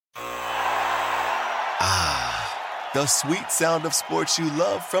The sweet sound of sports you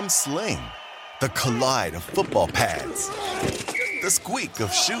love from Sling. The collide of football pads. The squeak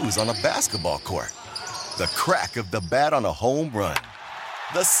of shoes on a basketball court. The crack of the bat on a home run.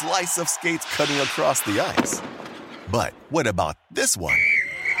 The slice of skates cutting across the ice. But what about this one?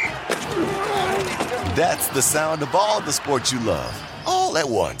 That's the sound of all the sports you love, all at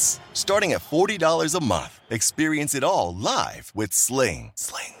once. Starting at $40 a month. Experience it all live with Sling.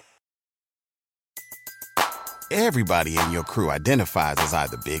 Everybody in your crew identifies as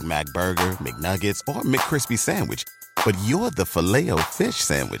either Big Mac Burger, McNuggets, or McCrispy Sandwich. But you're the Filet-O-Fish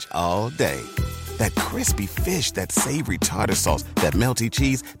Sandwich all day. That crispy fish, that savory tartar sauce, that melty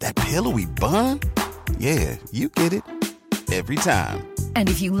cheese, that pillowy bun. Yeah, you get it. Every time. And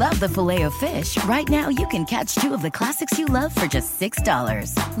if you love the Filet-O-Fish, right now you can catch two of the classics you love for just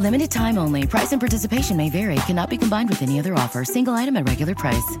 $6. Limited time only. Price and participation may vary. Cannot be combined with any other offer. Single item at regular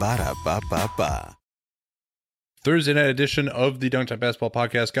price. Ba-da-ba-ba-ba. Thursday night edition of the Dunk Time Basketball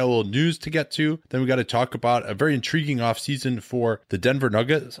Podcast. Got a little news to get to. Then we got to talk about a very intriguing offseason for the Denver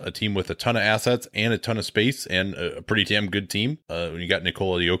Nuggets, a team with a ton of assets and a ton of space and a pretty damn good team. When you got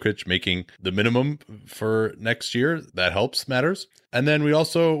Nikola Jokic making the minimum for next year, that helps, matters. And then we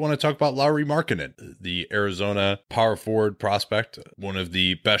also want to talk about Lauri Markkanen, the Arizona power forward prospect, one of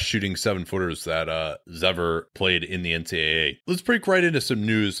the best shooting 7-footers that has ever played in the NCAA. Let's break right into some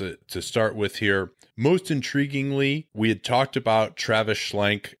news to start with here. Most intriguingly, we had talked about Travis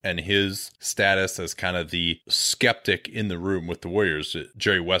Schlenk and his status as kind of the skeptic in the room with the Warriors.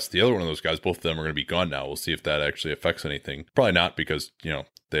 Jerry West, the other one of those guys, both of them are going to be gone now. We'll see if that actually affects anything. Probably not because,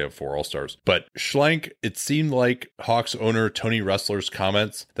 they have 4 All-Stars. But Schlenk, it seemed like Hawks owner Tony Ressler's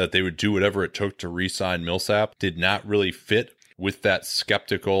comments that they would do whatever it took to re-sign Millsap did not really fit with that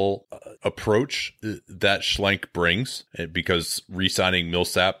skeptical approach that Schlenk brings, because re-signing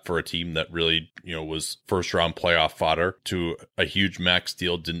Millsap for a team that really, was first-round playoff fodder to a huge max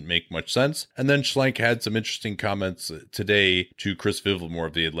deal didn't make much sense. And then Schlenk had some interesting comments today to Chris Vivlemore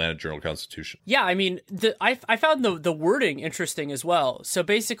of the Atlanta Journal-Constitution. Yeah, I mean, I found the wording interesting as well. So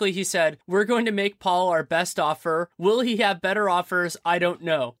basically he said, we're going to make Paul our best offer. Will he have better offers? I don't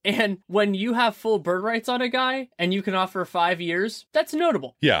know. And when you have full bird rights on a guy and you can offer 5 years, that's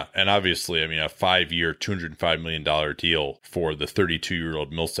notable. Yeah, and obviously, a 5-year, $205 million deal for the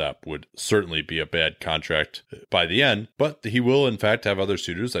 32-year-old Millsap would certainly be a bad contract by the end, but he will, in fact, have other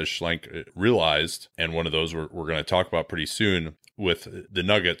suitors, as Schlenk realized, and one of those we're going to talk about pretty soon with the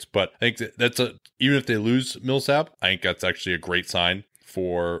Nuggets. But I think that's even if they lose Millsap, I think that's actually a great sign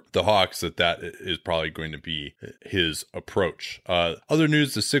for the Hawks that is probably going to be his approach. Other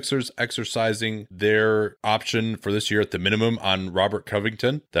news, the Sixers exercising their option for this year at the minimum on Robert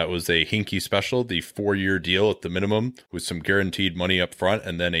Covington. That was a Hinkie special, the 4-year deal at the minimum with some guaranteed money up front,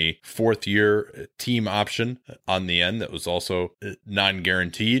 and then a 4th-year team option on the end that was also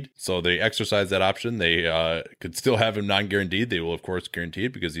non-guaranteed. So they exercised that option. They could still have him non-guaranteed. They will, of course, guarantee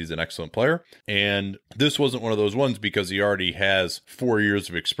it because he's an excellent player. And this wasn't one of those ones because he already has 4 years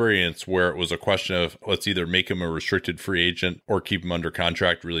of experience where it was a question of let's either make him a restricted free agent or keep him under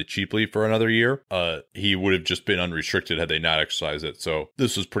contract really cheaply for another year. He would have just been unrestricted had they not exercised it. So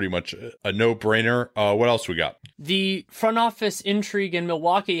this was pretty much a no-brainer. What else we got? The front office intrigue in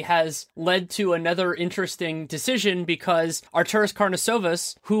Milwaukee has led to another interesting decision because Arturas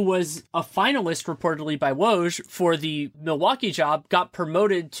Karnisovas, who was a finalist reportedly by Woj for the Milwaukee job, got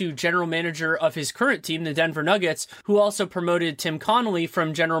promoted to general manager of his current team, the Denver Nuggets, who also promoted Tim Connolly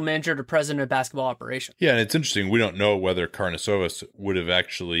from general manager to president of basketball operations. Yeah, and it's interesting. We don't know whether Karnisovas would have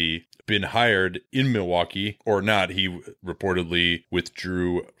actually been hired in Milwaukee or not. He reportedly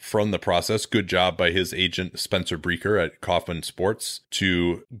withdrew from the process. Good job by his agent, Spencer Breaker at Kaufman Sports,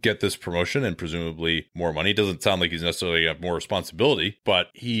 to get this promotion and presumably more money. Doesn't sound like he's necessarily got more responsibility, but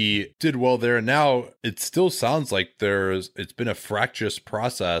he did well there. And now it still sounds like it's been a fractious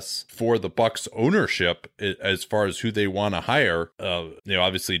process for the Bucks ownership as far as who they want to hire.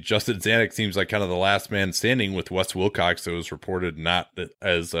 Obviously Justin Zanuck seems like kind of the last man standing with Wes Wilcox, that was reported not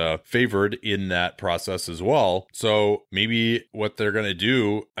as favored in that process as well. So maybe what they're going to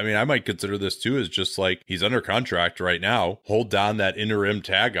do, I might consider this too, is just like he's under contract right now. Hold down that interim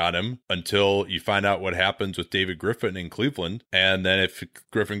tag on him until you find out what happens with David Griffin in Cleveland. And then if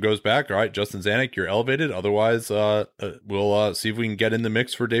Griffin goes back, all right, Justin Zanuck, you're elevated. Otherwise, we'll see if we can get in the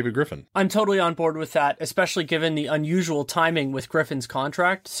mix for David Griffin. I'm totally on board with that, especially given the unusual timing with Griffin's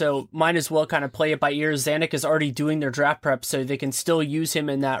contract. So might as well kind of play it by ear. Zanuck is already doing their draft prep, so they can still use him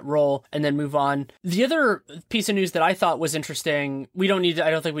in that role and then move on. The other piece of news that I thought was interesting, I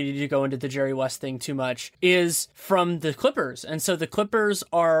don't think we need to go into the Jerry West thing too much, is is from the Clippers. And so the Clippers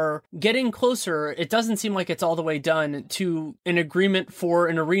are getting closer. It doesn't seem like it's all the way done to an agreement for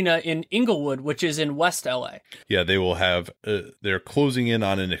an arena in Inglewood, which is in West LA. Yeah, they will have, they're closing in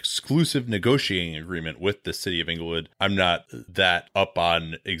on an exclusive negotiating agreement with the city of Inglewood. I'm not that up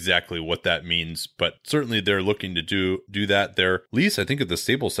on exactly what that means, but certainly they're looking to do that. Their lease, I think, at the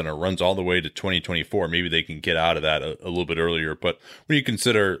Staples Center runs all the way to 2024. Maybe they can get out of that a little bit earlier. But when you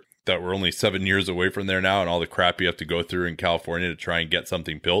consider that we're only 7 years away from there now, and all the crap you have to go through in California to try and get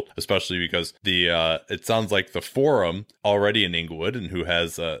something built, especially because it sounds like the Forum already in Inglewood, and who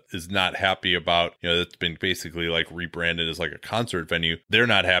has is not happy about, it's been basically like rebranded as like a concert venue. They're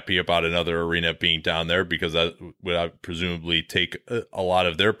not happy about another arena being down there because that would presumably take a lot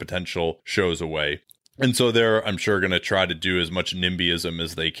of their potential shows away. And so they're, I'm sure, going to try to do as much NIMBYism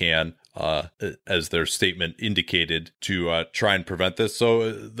as they can, as their statement indicated, to try and prevent this.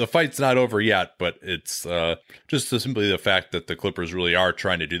 So the fight's not over yet, but it's just simply the fact that the Clippers really are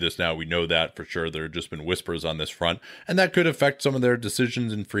trying to do this now. We know that for sure. There have just been whispers on this front, and that could affect some of their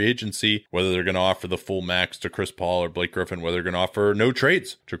decisions in free agency, whether they're going to offer the full max to Chris Paul or Blake Griffin, whether they're going to offer no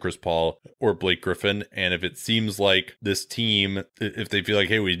trades to Chris Paul or Blake Griffin. And if it seems like this team, if they feel like,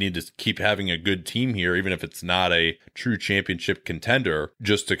 hey, we need to keep having a good team here, even if it's not a true championship contender,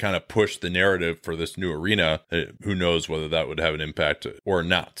 just to kind of push the narrative for this new arena, who knows whether that would have an impact or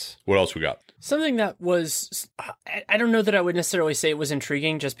not. What else we got? Something that was, I don't know that I would necessarily say it was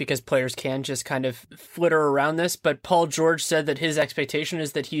intriguing, just because players can just kind of flitter around this, but Paul George said that his expectation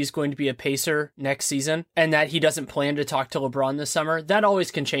is that he's going to be a Pacer next season, and that he doesn't plan to talk to LeBron this summer. That always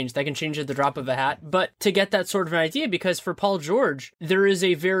can change. That can change at the drop of a hat. But to get that sort of an idea, because for Paul George, there is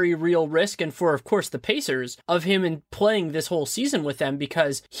a very real risk, and for, of course, the Pacers, of him in playing this whole season with them,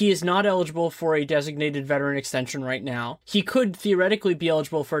 because he is not eligible for a designated veteran extension right now. He could theoretically be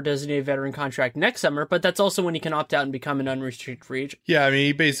eligible for a designated veteran contract next summer, but that's also when he can opt out and become an unrestricted free agent. Yeah, I mean,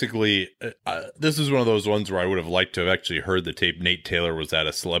 he basically, this is one of those ones where I would have liked to have actually heard the tape. Nate Taylor was at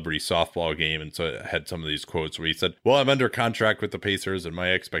a celebrity softball game, and so it had some of these quotes where he said, well, I'm under contract with the Pacers, and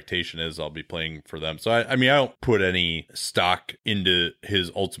my expectation is I'll be playing for them. So, I mean, I don't put any stock into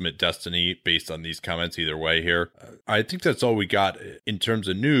his ultimate destiny based on these comments either way here. I think that's all we got in terms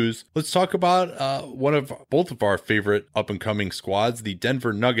of news. Let's talk about both of our favorite up-and-coming squads, the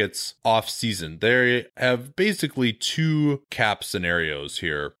Denver Nuggets off-season. They have basically two cap scenarios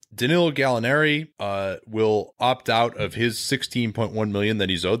here. Danilo Gallinari will opt out of his $16.1 million that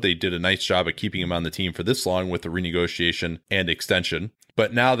he's owed. They did a nice job of keeping him on the team for this long with the renegotiation and extension.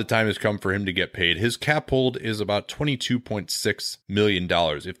 But now the time has come for him to get paid. His cap hold is about $22.6 million.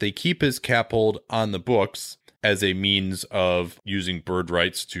 If they keep his cap hold on the books as a means of using bird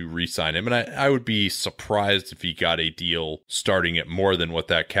rights to re-sign him, and I would be surprised if he got a deal starting at more than what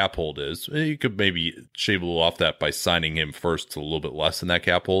that cap hold is. You could maybe shave a little off that by signing him first to a little bit less than that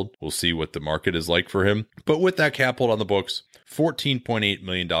cap hold. We'll see what the market is like for him. But with that cap hold on the books, $14.8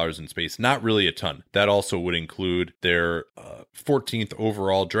 million in space, not really a ton. That also would include their 14th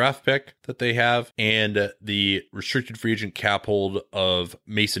overall draft pick that they have, and the restricted free agent cap hold of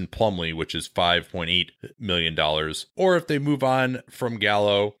Mason Plumlee, which is $5.8 million. Or if they move on from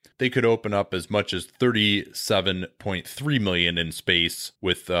Gallo, they could open up as much as $37.3 million in space,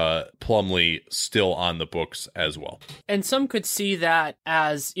 with Plumlee still on the books as well. And some could see that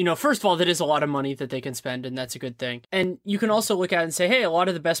as, first of all, that is a lot of money that they can spend, and that's a good thing. And you can also look at it and say, hey, a lot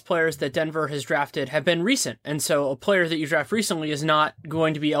of the best players that Denver has drafted have been recent. And so a player that you draft recently is not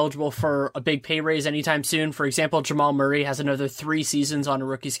going to be eligible for a big pay raise anytime soon. For example, Jamal Murray has another 3 seasons on a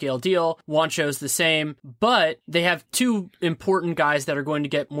rookie scale deal. Juancho's the same, but they have two important guys that are going to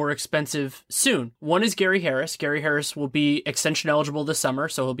get more expensive soon. One is Gary Harris. Gary Harris will be extension eligible this summer,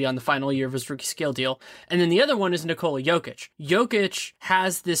 so he'll be on the final year of his rookie scale deal. And then the other one is Nikola Jokic. Jokic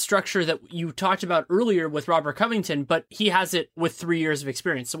has this structure that you talked about earlier with Robert Covington, but he has it with 3 years of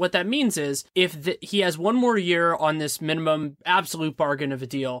experience. So what that means is he has one more year on this minimum absolute bargain of a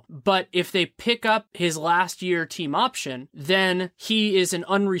deal, but if they pick up his last year team option, then he is an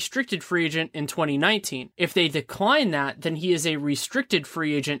unrestricted free agent in 2019. If they decline that, then he is a restricted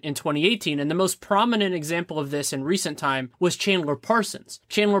free agent in 2018. And the most prominent example of this in recent time was Chandler Parsons.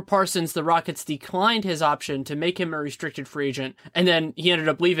 Chandler Parsons, the Rockets declined his option to make him a restricted free agent, and then he ended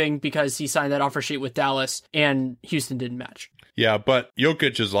up leaving because he signed that offer sheet with Dallas, and Houston didn't match. Yeah, but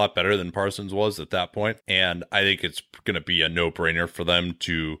Jokic is a lot better than Parsons was at that point, and I think it's going to be a no-brainer for them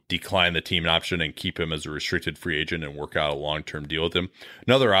to decline the team option and keep him as a restricted free agent and work out a long-term deal with him.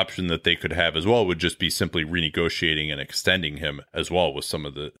 Another option that they could have as well would just be simply renegotiating and extending him as well with some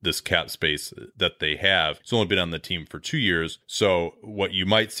of this cap space that they have. He's only been on the team for 2 years, so what you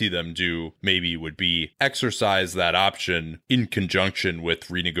might see them do maybe would be exercise that option in conjunction with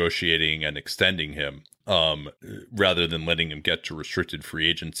renegotiating and extending him. Rather than letting him get to restricted free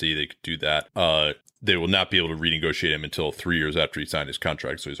agency, they could do that. They will not be able to renegotiate him until 3 years after he signed his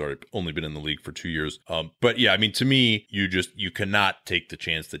contract. So he's already only been in the league for 2 years. But yeah, I mean, to me, you cannot take the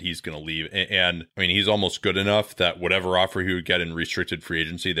chance that he's going to leave. And I mean, he's almost good enough that whatever offer he would get in restricted free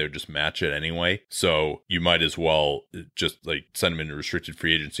agency, they would just match it anyway. So you might as well just like send him into restricted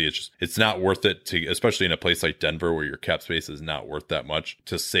free agency. It's not worth it to, especially in a place like Denver where your cap space is not worth that much,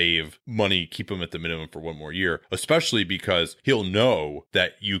 to save money, keep him at the minimum for one more year, especially because he'll know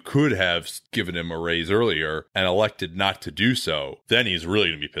that you could have given him a raise earlier and elected not to do so. Then he's really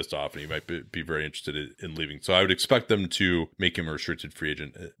going to be pissed off and he might be very interested in leaving. So I would expect them to make him a restricted free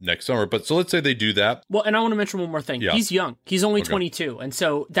agent next summer. But so let's say they do that. Well, and I want to mention one more thing. Yeah. He's young. He's only 22. And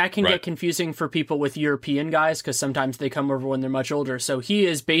so that can right. get confusing for people with European guys because sometimes they come over when they're much older. So he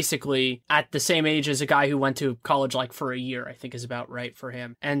is basically at the same age as a guy who went to college like for a year, I think is about right for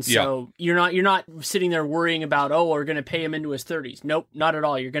him. And so you're not sitting there worrying about, oh, we're going to pay him into his 30s. Nope, not at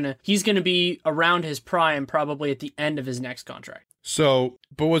all. He's going to be around his prime probably at the end of his next contract. So,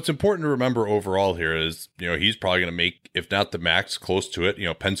 but what's important to remember overall here is, he's probably going to make, if not the max, close to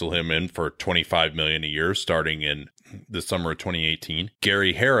it, pencil him in for $25 million a year starting in the summer of 2018.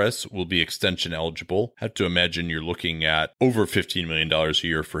 Gary Harris will be extension eligible. I have to imagine you're looking at over $15 million a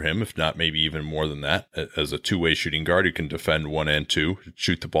year for him, if not maybe even more than that, as a two-way shooting guard who can defend 1 and 2,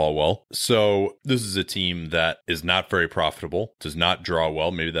 shoot the ball well. So this is a team that is not very profitable, does not draw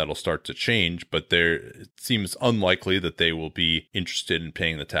well. Maybe that'll start to change, but it seems unlikely that they will be interested in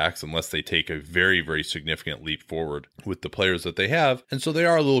paying the tax unless they take a very, very significant leap forward with the players that they have. And so they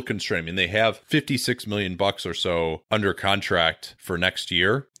are a little constrained. I mean, they have $56 million or so under contract for next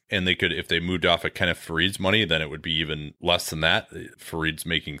year. And they could, if they moved off of Kenneth Faried's money, then it would be even less than that. Faried's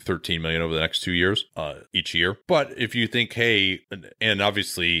making $13 million over the next 2 years, each year. But if you think, hey, and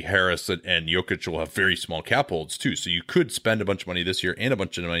obviously Harris and Jokic will have very small cap holds too. So you could spend a bunch of money this year and a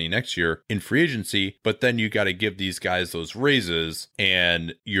bunch of money next year in free agency, but then you got to give these guys those raises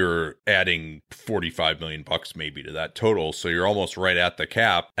and you're adding $45 million maybe to that total. So you're almost right at the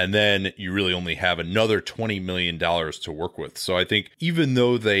cap. And then you really only have another $20 million to work with. So I think even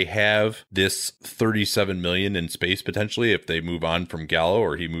though they have this $37 million in space potentially if they move on from Gallo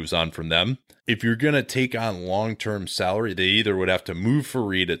or he moves on from them, if you're going to take on long-term salary, they either would have to move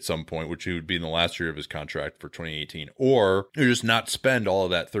Faried at some point, which would be in the last year of his contract for 2018, or you just not spend all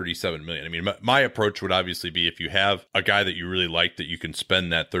of that $37 million. I mean, my approach would obviously be if you have a guy that you really like that you can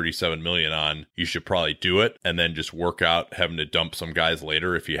spend that $37 million on, you should probably do it and then just work out having to dump some guys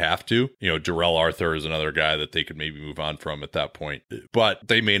later if you have to. Darrell Arthur is another guy that they could maybe move on from at that point, but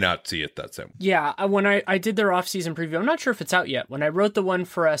they may not see it that same. Yeah, when I did their off-season preview, I'm not sure if it's out yet. When I wrote the one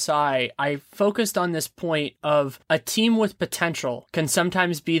for SI, I focused on this point of a team with potential can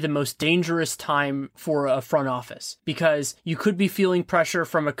sometimes be the most dangerous time for a front office because you could be feeling pressure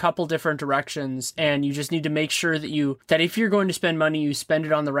from a couple different directions and you just need to make sure that if you're going to spend money, you spend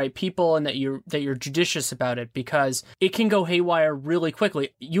it on the right people and that you're judicious about it because it can go haywire really quickly.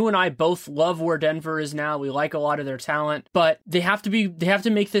 You and I both love where Denver is now. We like a lot of their talent, but they have to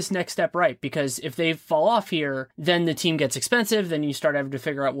make this next step right because if they fall off here, then the team gets expensive. Then you start having to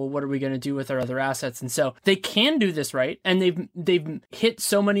figure out, well, what are we going to do with our other assets? And so they can do this right. And they've hit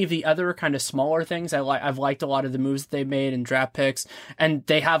so many of the other kind of smaller things. I've liked a lot of the moves that they've made and draft picks, and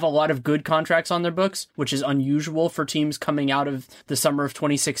they have a lot of good contracts on their books, which is unusual for teams coming out of the summer of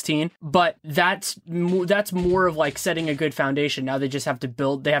 2016. But that's more of like setting a good foundation. Now they just have to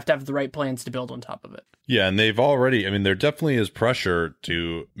build, they have to have the right plans to build on top of it. Yeah, and there definitely is pressure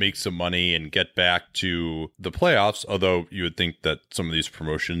to make some money and get back to the playoffs, although you would think that some of these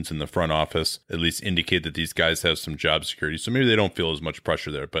promotions in the front office at least indicate that these guys have some job security, so maybe they don't feel as much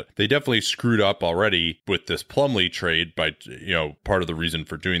pressure there, but they definitely screwed up already with this Plumlee trade by, part of the reason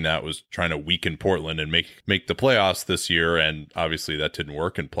for doing that was trying to weaken Portland and make the playoffs this year, and obviously that didn't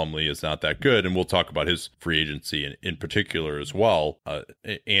work, and Plumlee is not that good, and we'll talk about his free agency in particular as well,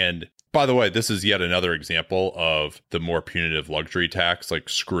 and by the way, this is yet another example of the more punitive luxury tax, like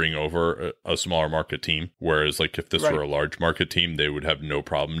screwing over a smaller market team. Whereas like if this were a large market team, they would have no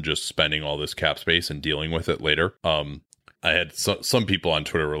problem just spending all this cap space and dealing with it later. I had some people on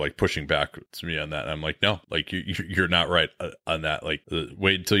Twitter were like pushing back to me on that. And I'm like, no, like you're not right on that. Like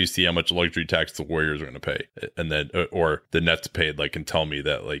wait until you see how much luxury tax the Warriors are going to pay, and then or the Nets paid, like, and tell me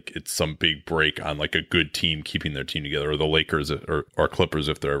that like it's some big break on like a good team keeping their team together, or the Lakers or Clippers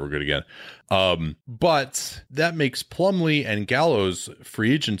if they're ever good again. But that makes Plumlee and Gallo's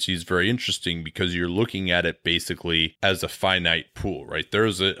free agencies very interesting because you're looking at it basically as a finite pool, right?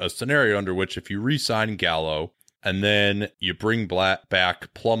 There's a scenario under which if you re-sign Gallo and then you bring back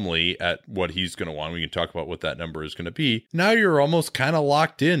Plumlee at what he's going to want, we can talk about what that number is going to be. Now you're almost kind of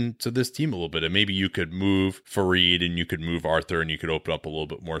locked in to this team a little bit. And maybe you could move Fareed and you could move Arthur and you could open up a little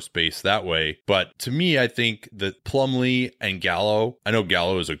bit more space that way. But to me, I think that Plumlee and Gallo, I know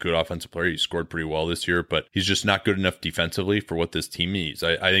Gallo is a good offensive player. He scored pretty well this year, but he's just not good enough defensively for what this team needs.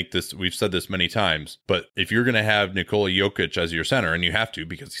 I think we've said this many times, but if you're going to have Nikola Jokic as your center, and you have to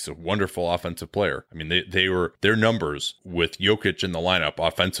because he's a wonderful offensive player. I mean, their numbers with Jokic in the lineup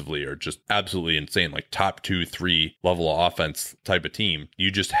offensively are just absolutely insane, like top 2-3 level of offense type of team.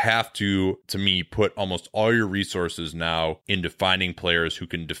 You just have to me, put almost all your resources now into finding players who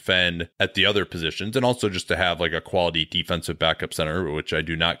can defend at the other positions, and also just to have like a quality defensive backup center, which I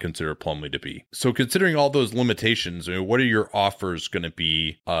do not consider Plumlee to be. So considering all those limitations, I mean, what are your offers going to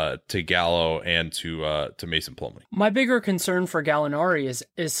be to Gallo and to Mason Plumlee? My bigger concern for Gallinari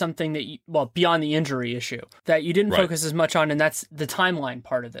is something that beyond the injury issue that you didn't focus as much on, and that's the timeline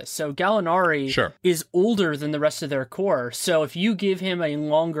part of this. So Gallinari is older than the rest of their core. So if you give him a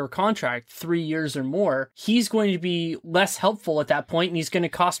longer contract, 3 years or more, he's going to be less helpful at that point, and he's going to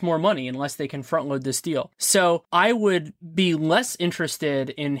cost more money unless they can front load this deal. So I would be less interested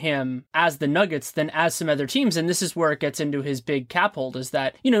in him as the Nuggets than as some other teams. And this is where it gets into his big cap hold, is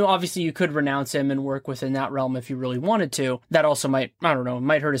that, obviously you could renounce him and work within that realm if you really wanted to. That also might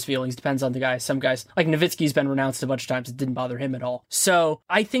hurt his feelings. Depends on the guy. Some guys, like Nowitzki's been renounced a bunch of times. It didn't bother him at all. So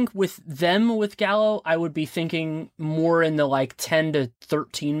I think with Gallo, I would be thinking more in the like $10 to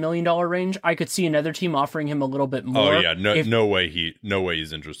 $13 million range. I could see another team offering him a little bit more. Oh yeah, no way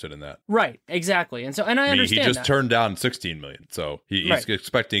he's interested in that. Right, exactly. And I understand he just turned down $16 million, so he's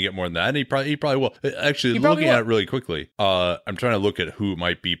expecting to get more than that, and he probably will. Actually, looking at it really quickly, I'm trying to look at who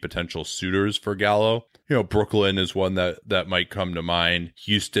might be potential suitors for Gallo. Brooklyn is one that might come to mind.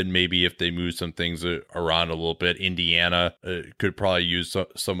 Houston, maybe if they move some things around a little bit. Indiana could probably use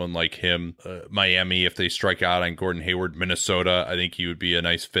someone like him. Miami, if they strike out on Gordon Hayward. Minnesota, I think he would be a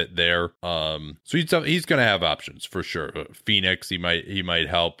nice fit there. So he's going to have options for sure. Phoenix, he might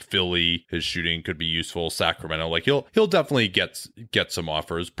help. Philly, his shooting could be useful. Sacramento, like he'll definitely get some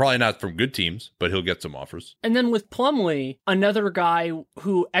offers. Probably not from good teams, but he'll get some offers. And then with Plumlee, another guy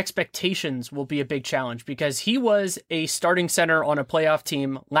who expectations will be a big challenge, because he was a starting center on a playoff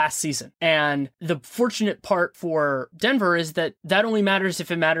team last season. And the fortunate part for Denver is that only matters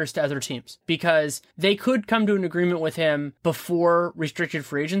if it matters to other teams, because they could come to an agreement with him before restricted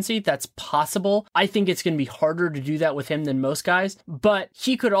free agency. That's possible. I think it's going to be harder to do that with him than most guys, but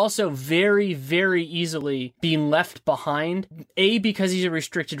he could also very, very easily be left behind, because he's a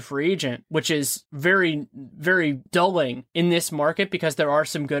restricted free agent, which is very, very dulling in this market because there are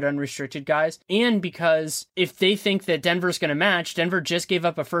some good unrestricted guys, and because if they think that Denver's going to match, Denver just gave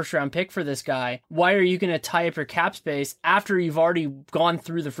up a first round pick for this guy. Why are you going to tie up your cap space after you've already gone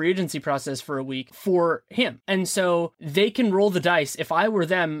through the free agency process for a week for him? And so they can roll the dice. If I were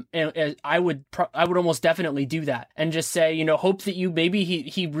them, I would almost definitely do that and just say, hope that maybe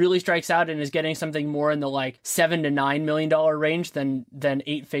he really strikes out and is getting something more in the like $7 to $9 million range than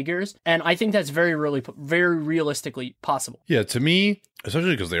 8 figures. And I think that's very realistically possible. Yeah, to me,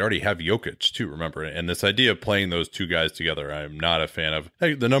 especially because they already have Jokic too, remember? And this idea of playing those two guys together, I'm not a fan of.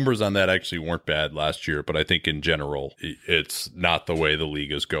 The numbers on that actually weren't bad last year, but I think in general, it's not the way the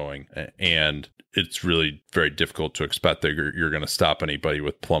league is going. And it's really very difficult to expect that you're going to stop anybody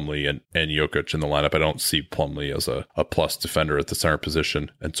with Plumlee and Jokic in the lineup. I don't see Plumlee as a plus defender at the center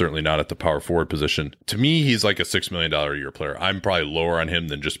position, and certainly not at the power forward position. To me, he's like a $6 million a year player. I'm probably lower on him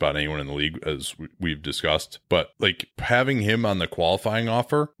than just about anyone in the league, as we've discussed. But like having him on the qualifying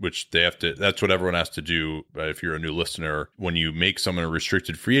offer, which that's what everyone has to do. If you're a new listener, when you make someone a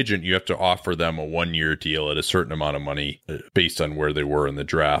restricted free agent, you have to offer them a 1-year deal at a certain amount of money based on where they were in the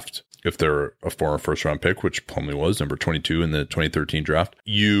draft. if they're a former first round pick, which Plumlee was, number 22 in the 2013 draft,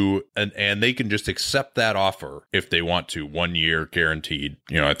 and they can just accept that offer if they want to, 1 year guaranteed.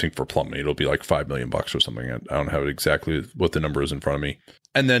 I think for Plumlee, it'll be like $5 million or something. I don't have exactly what the number is in front of me.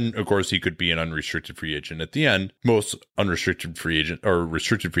 And then, of course, he could be an unrestricted free agent at the end. Most unrestricted free agent or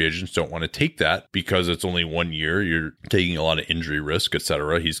restricted free agents don't want to take that because it's only 1 year. You're taking a lot of injury risk,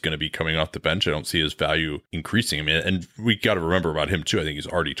 etc. He's going to be coming off the bench. I don't see his value increasing. I mean, and we got to remember about him too. I think he's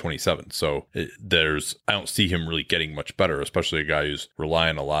already 27. So I don't see him really getting much better, especially a guy who's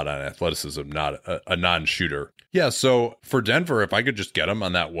relying a lot on athleticism, not a non-shooter. Yeah, so for Denver, if I could just get him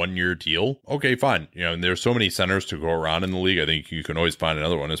on that 1 year deal, okay, fine. And there's so many centers to go around in the league. I think you can always find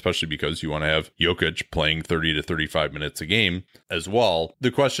another one, especially because you want to have Jokic playing 30 to 35 minutes a game as well. The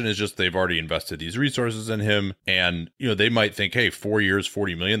question is just they've already invested these resources in him, and they might think, hey, 4 years,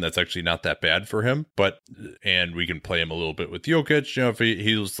 $40 million, that's actually not that bad for him. And we can play him a little bit with Jokic. If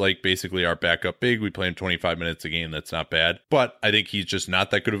he was like basically our backup big, we play him 25 minutes a game, that's not bad. But I think he's just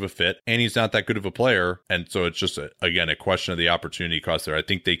not that good of a fit, and he's not that good of a player, and so it's just again a question of the opportunity cost there. I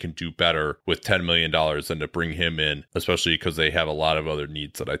think they can do better with $10 million than to bring him in, especially because they have a lot of other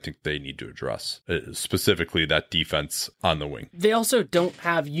needs that I think they need to address, specifically that defense on the wing. They also don't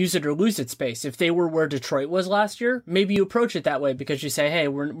have use it or lose it space. If they were where Detroit was last year, maybe you approach it that way because you say, hey,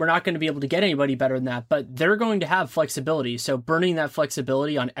 we're not going to be able to get anybody better than that, but they're going to have flexibility. So burning that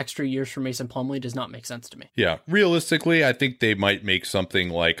flexibility on extra years for Mason Plumlee does not make sense to me. Yeah. Realistically, I think they might make something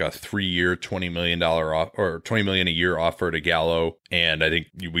like a 3-year, $20 million or $20 million a year offer to Gallo. And I think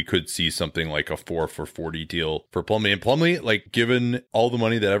we could see something like a 4 for $40 deal for Plumlee. And Plumlee, like, given all the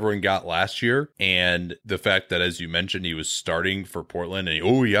money that everyone got last year and the fact that, as you mentioned, he was starting for Portland and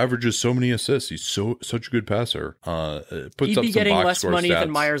he averages so many assists. He's such a good passer. He'd be getting less money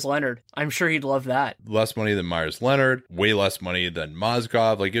than Myers Leonard. I'm sure he'd love that. Less money than Myers Leonard, way less money than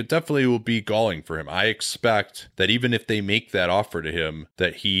Mozgov. Like, it definitely will be galling for him. I expect that even if they make that offer to him,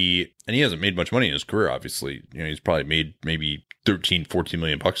 that he hasn't made much money in his career, obviously. He's probably made maybe 13, 14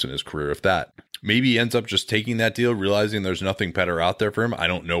 million bucks in his career, if that. Maybe he ends up just taking that deal, realizing there's nothing better out there for him. I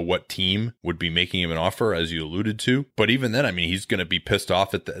don't know what team would be making him an offer, as you alluded to. But even then, I mean, he's going to be pissed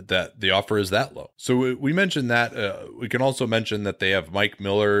off at that the offer is that low. So we mentioned that. We can also mention that they have Mike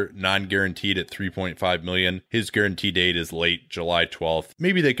Miller, non-guaranteed at $3.5 million. His guarantee date is late July 12th.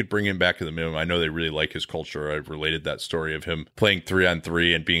 Maybe they could bring him back to the minimum. I know they really like his culture. I've related that story of him playing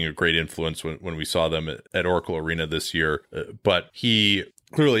 3-on-3 and being a great influence when we saw them at Oracle Arena this year. But he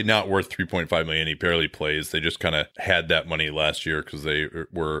clearly not worth $3.5 million. He barely plays. They just kind of had that money last year because they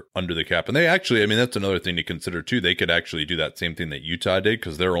were under the cap. And they actually, I mean, that's another thing to consider too. They could actually do that same thing that Utah did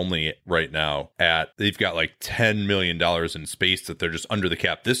because they're only right now they've got like $10 million in space that they're just under the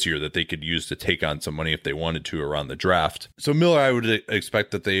cap this year that they could use to take on some money if they wanted to around the draft. So Miller, I would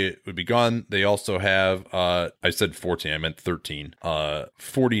expect that they would be gone. They also have, I said 14, I meant 13,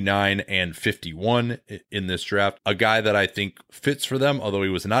 49 and 51 in this draft. A guy that I think fits for them, although he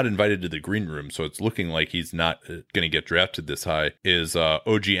was not invited to the green room, so it's looking like he's not going to get drafted this high, is OG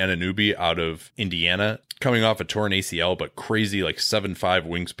Anunoby out of Indiana. Coming off a torn ACL, but crazy, like 7'5"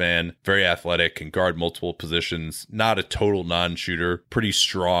 wingspan, very athletic, can guard multiple positions, not a total non-shooter, pretty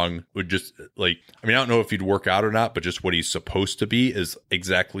strong, would just I don't know if he'd work out or not, but just what he's supposed to be is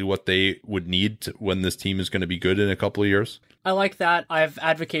exactly what they would need when this team is going to be good in a couple of years. I like that. I've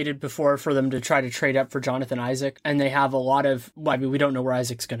advocated before for them to try to trade up for Jonathan Isaac, and they have a lot of, we don't know where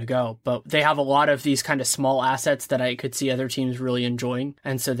Isaac's going to go, but they have a lot of these kind of small assets that I could see other teams really enjoying,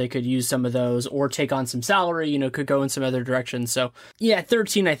 and so they could use some of those or take on some salary, could go in some other directions. So yeah,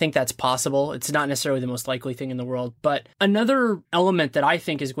 13, I think that's possible. It's not necessarily the most likely thing in the world, but another element that I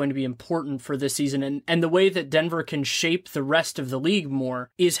think is going to be important for this season and the way that Denver can shape the rest of the league more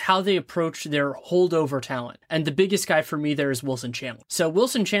is how they approach their holdover talent. And the biggest guy for me there is Wilson Chandler. So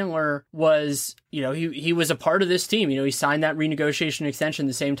Wilson Chandler was, he was a part of this team. He signed that renegotiation extension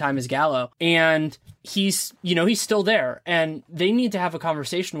the same time as Gallo, and he's still there, and they need to have a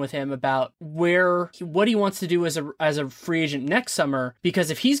conversation with him about what he wants to do as a free agent next summer, because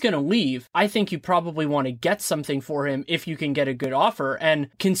if he's going to leave, I think you probably want to get something for him if you can get a good offer. And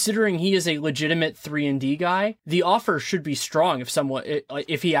considering he is a legitimate 3-and-D guy, the offer should be strong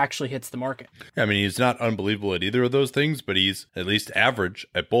if he actually hits the market. I mean, he's not unbelievable at either of those things, but he's at least average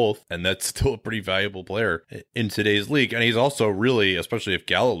at both, and that's still a pretty valuable player in today's league. And he's also really, especially if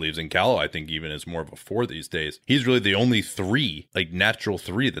Gallo leaves, and Gallo I think even is more of a 4 these days, he's really the only 3, like natural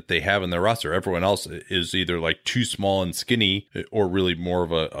 3 that they have in their roster. Everyone else is either like too small and skinny or really more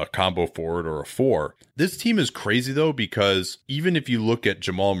of a combo forward or a 4. This team is crazy, though, because even if you look at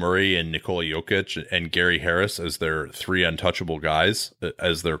Jamal Murray and Nikola Jokic and Gary Harris as their three untouchable guys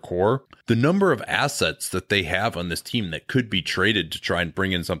as their core, the number of assets that they have on this team that could be traded to try and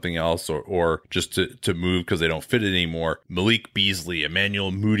bring in something else or just to move because they don't fit it anymore. Malik Beasley,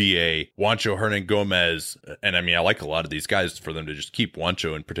 Emmanuel Mudiay, Juancho Hernan-Gomez. And I mean, I like a lot of these guys for them to just keep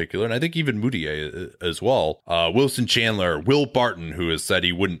Juancho in particular. And I think even Mudiay as well. Wilson Chandler, Will Barton, who has said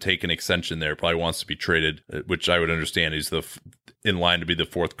he wouldn't take an extension there, probably wants to be traded, which I would understand. He's in line to be the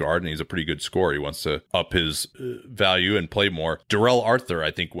fourth guard, and he's a pretty good scorer. He wants to up his value and play more. Darrell Arthur, I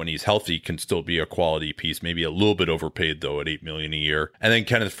think when he's healthy, can still be a quality piece, maybe a little bit overpaid though at $8 million a year. And then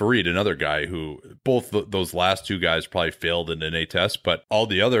Kenneth Faried, another guy who both those last two guys probably failed in an A test, but all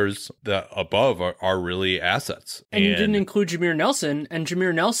the others that above are really assets. And you didn't include Jameer Nelson, and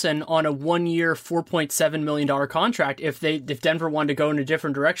Jameer Nelson on a 1-year, $4.7 million contract. If Denver wanted to go in a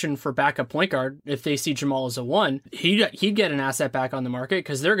different direction for backup point guard, if they see Jamal as a one, he'd get an asset back on the market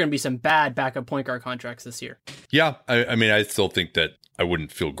because there are going to be some bad backup point guard contracts this year. Yeah, I mean, I still think that I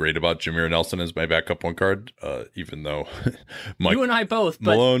wouldn't feel great about Jameer Nelson as my backup point guard, even though Mike, you and I both,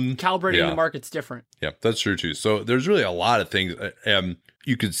 but Malone, calibrating the market's different. Yeah, that's true too. So there's really a lot of things.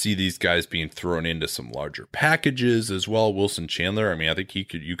 You could see these guys being thrown into some larger packages as well. Wilson Chandler, I mean, I think you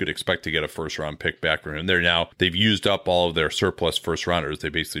could expect to get a first round pick back from him. They've used up all of their surplus first rounders. They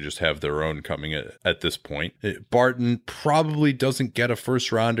basically just have their own coming at this point. Barton probably doesn't get a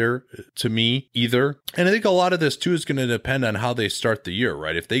first rounder to me either. And I think a lot of this too is going to depend on how they start the year,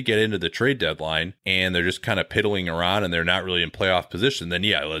 right? If they get into the trade deadline and they're just kind of piddling around and they're not really in playoff position, then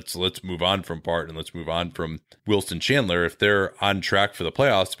yeah, let's move on from Barton. Let's move on from Wilson Chandler. If they're on track for the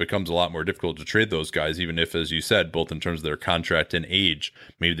playoffs, it becomes a lot more difficult to trade those guys, even if, as you said, both in terms of their contract and age,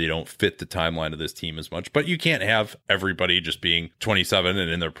 maybe they don't fit the timeline of this team as much. But you can't have everybody just being 27 and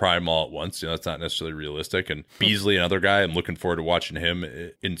in their prime all at once. That's not necessarily realistic. And Beasley, another guy, I'm looking forward to watching him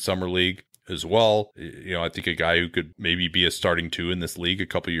in Summer League as well. I think a guy who could maybe be a starting two in this league a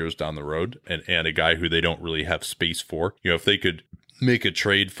couple years down the road, and a guy who they don't really have space for. If they could make a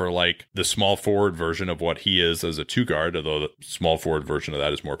trade for like the small forward version of what he is as a two guard, although the small forward version of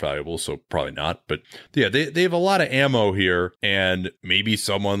that is more valuable, so probably not. But yeah, they have a lot of ammo here, and maybe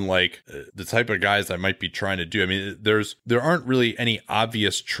someone like the type of guys I might be trying to do. I mean, there aren't really any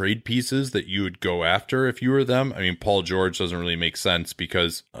obvious trade pieces that you would go after if you were them. I mean, Paul George doesn't really make sense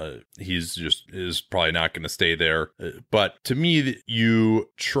because is probably not going to stay there. But to me,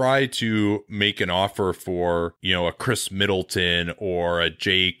 you try to make an offer for, a Chris Middleton or a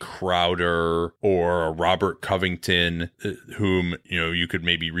Jay Crowder or a Robert Covington, whom, you could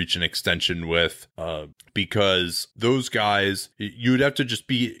maybe reach an extension with, because those guys, you would have to just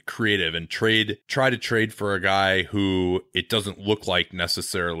be creative and try to trade for a guy who it doesn't look like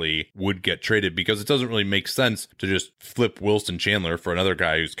necessarily would get traded, because it doesn't really make sense to just flip Wilson Chandler for another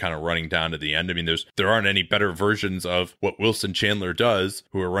guy who's kind of running down to the end. I mean, there aren't any better versions of what Wilson Chandler does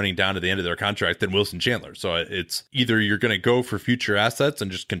who are running down to the end of their contract than Wilson Chandler. So it's either you're going to go for future assets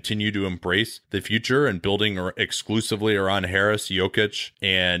and just continue to embrace the future and building exclusively around Harris, Jokic,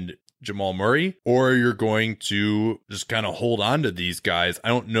 and Jamal Murray, or you're going to just kind of hold on to these guys. I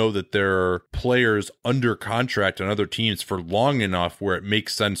don't know that there are players under contract on other teams for long enough where it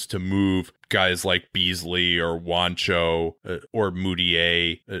makes sense to move guys like Beasley or Juancho or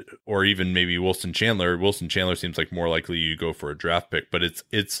Mudiay or even maybe Wilson Chandler. Wilson Chandler seems like more likely you go for a draft pick, but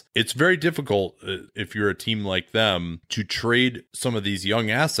it's very difficult if you're a team like them to trade some of these young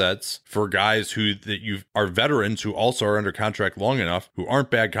assets for guys that are veterans who also are under contract long enough, who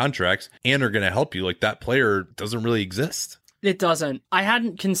aren't bad contracts and are going to help you. Like, that player doesn't really exist. It doesn't. I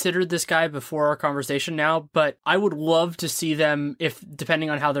hadn't considered this guy before our conversation now, but I would love to see them, if depending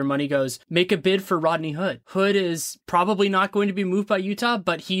on how their money goes, make a bid for Rodney Hood. Hood is probably not going to be moved by Utah,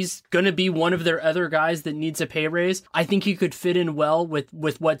 but he's going to be one of their other guys that needs a pay raise. I think he could fit in well with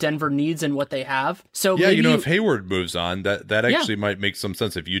what Denver needs and what they have. So yeah, if Hayward moves on, that actually might make some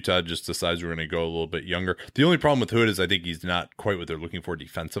sense if Utah just decides we're going to go a little bit younger. The only problem with Hood is I think he's not quite what they're looking for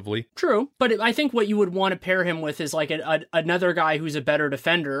defensively. True, but I think what you would want to pair him with is like another guy who's a better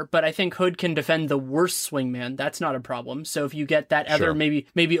defender, but I think Hood can defend the worst swingman. That's not a problem. So if you get that other, sure,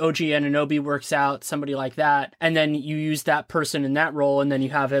 maybe OG Anunoby works out, somebody like that, and then you use that person in that role, and then you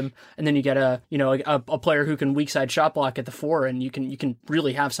have him, and then you get a player who can weak side shot block at the 4, and you can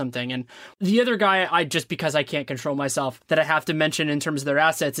really have something. And the other guy, just because I can't control myself, that I have to mention in terms of their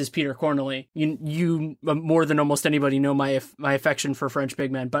assets is Peter Cornely. You more than almost anybody know my affection for French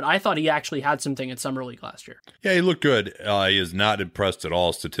big men, but I thought he actually had something at Summer League last year. Yeah, he looked good. he is not impressed at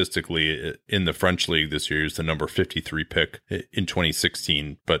all statistically in the French league this year. He's the number 53 pick in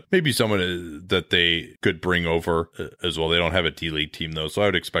 2016, but maybe someone that they could bring over as well. They don't have a D-League team though, so I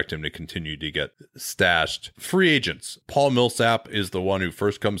would expect him to continue to get stashed. Free agents. Paul Millsap is the one who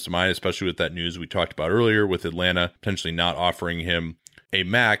first comes to mind, especially with that news we talked about earlier with Atlanta potentially not offering him a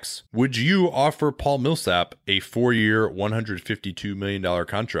max. Would you offer Paul Millsap a 4-year, $152 million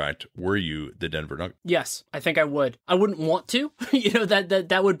contract were you the Denver Nuggets? Yes, I think I would. I wouldn't want to.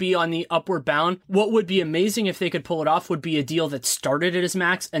 That would be on the upward bound. What would be amazing if they could pull it off would be a deal that started at his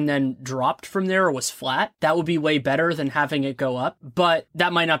max and then dropped from there or was flat. That would be way better than having it go up, but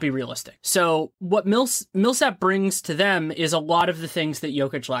that might not be realistic. So what Millsap brings to them is a lot of the things that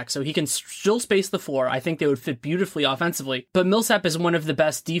Jokic lacks. So he can still space the floor. I think they would fit beautifully offensively, but Millsap is one of the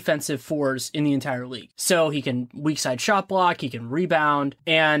best defensive fours in the entire league. So he can weak side shot block, he can rebound,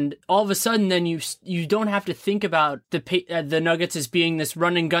 and all of a sudden then you don't have to think about the Nuggets as being this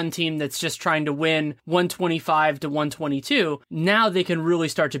run and gun team that's just trying to win 125 to 122. Now they can really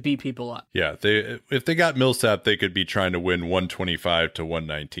start to beat people up. Yeah, if they got Millsap, they could be trying to win 125 to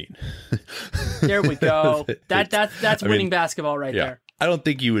 119. There we go. That's winning basketball right there. I don't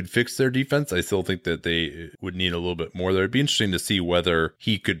think you would fix their defense. I still think that they would need a little bit more there. It'd be interesting to see whether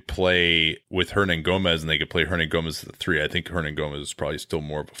he could play with Hernangomez and they could play Hernangomez at the 3. I think Hernangomez is probably still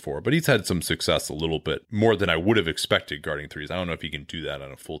more of a 4, but he's had some success a little bit more than I would have expected guarding 3s. I don't know if he can do that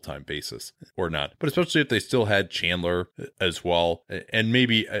on a full-time basis or not, but especially if they still had Chandler as well. And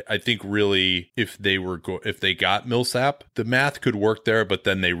maybe I think really if they got Millsap, the math could work there, but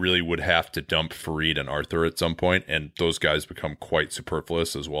then they really would have to dump Fareed and Arthur at some point, and those guys become quite superfluous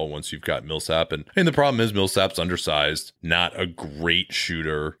as well once you've got Millsap. And the problem is Millsap's undersized, not a great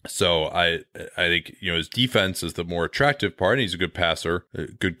shooter. So I think, his defense is the more attractive part, and he's a good passer, a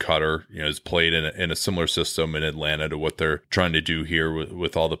good cutter, has played in a similar system in Atlanta to what they're trying to do here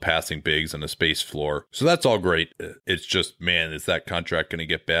with all the passing bigs and the space floor. So that's all great. It's just, man, is that contract going to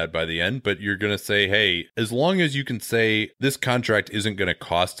get bad by the end? But you're going to say, hey, as long as you can say this contract isn't going to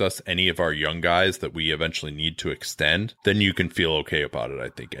cost us any of our young guys that we eventually need to extend, then you can feel okay about it, I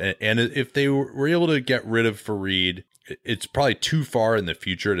think. And if they were able to get rid of Fareed, it's probably too far in the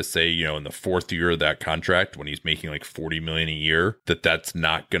future to say, in the 4th year of that contract, when he's making like $40 million a year, that's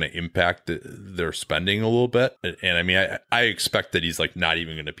not going to impact their spending a little bit. And I mean, I expect that he's like not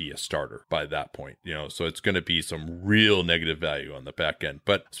even going to be a starter by that point, so it's going to be some real negative value on the back end,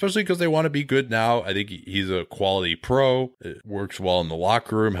 but especially because they want to be good now. I think he's a quality pro. It works well in the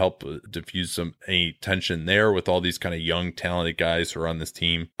locker room, help diffuse any tension there with all these kind of young, talented guys who are on this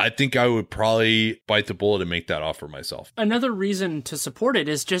team. I think I would probably bite the bullet and make that offer myself. Another reason to support it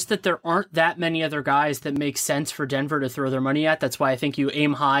is just that there aren't that many other guys that make sense for Denver to throw their money at. That's why I think you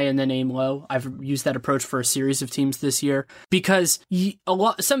aim high and then aim low. I've used that approach for a series of teams this year because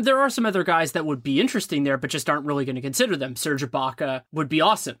there are some other guys that would be interesting there, but just aren't really going to consider them. Serge Ibaka would be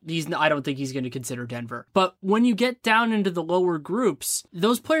awesome. I don't think he's going to consider Denver. But when you get down into the lower groups,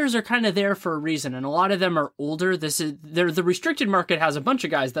 those players are kind of there for a reason, and a lot of them are older. The restricted market has a bunch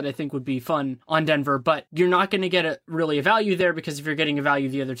of guys that I think would be fun on Denver, but you're not going to get really a value there because if you're getting a value,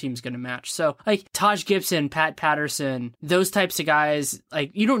 the other team's going to match. So like Taj Gibson, Pat Patterson, those types of guys,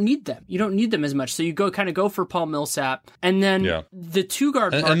 like you don't need them. You don't need them as much. So you go for Paul Millsap, and then the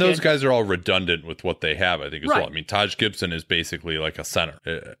 2-guard market. And those guys are all redundant with what they have, I think, as well. I mean, Taj Gibson is basically like a center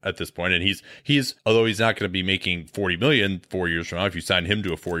at this point, and he's although he's not going to be making $40 million 4 years from now, if you sign him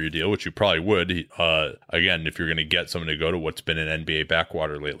to a 4-year deal, which you probably would, again, if you're going to get someone to go to what's been an NBA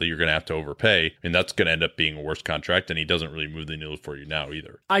backwater lately, you're going to have to overpay, and that's going to end up being a worse contract, and he doesn't really move the needle for you now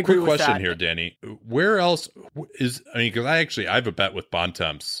either. I agree with that. Quick question here, Danny. Where else because I have a bet with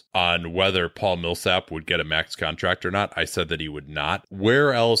Bontemps on whether Paul Millsap would get a max contract or not. I said that he would not.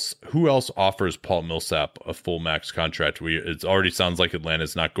 Who else offers Paul Millsap a full max contract? It already sounds like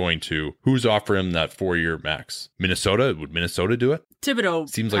Atlanta's not going to. Who's offering him that 4-year max? Minnesota? Would Minnesota do it?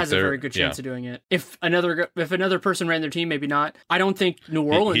 Thibodeau has a very good chance of doing it. If another person ran their team, maybe not. I don't think New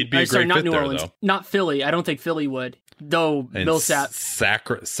Orleans. He'd be a great fit there, though. Not Philly. I don't think Philly would. Though and Millsap.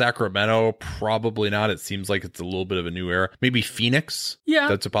 Sacramento, probably not. It seems like it's a little bit of a new era. Maybe Phoenix. Yeah.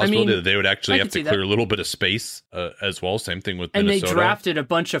 That's a possibility. They would actually have to clear a little bit of space as well. Same thing with Minnesota. And they drafted a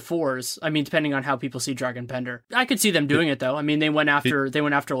bunch of 4s. I mean, depending on how people see Dragon Pender. I could see them doing it, though. I mean, they went after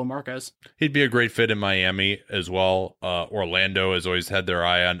LaMarcus. He'd be a great fit in Miami as well. Orlando has always had their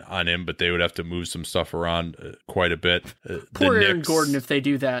eye on him, but they would have to move some stuff around quite a bit. Poor Aaron Gordon if they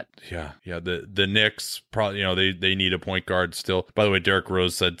do that. Yeah. The Knicks, probably, they need need a point guard still. By the way, Derrick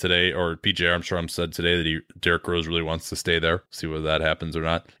Rose said today, or PJ Armstrong said today, that Derrick Rose really wants to stay there. See whether that happens or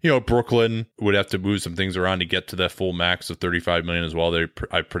not. Brooklyn would have to move some things around to get to that full max of $35 million as well.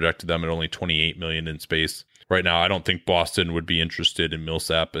 I projected them at only $28 million in space. Right now, I don't think Boston would be interested in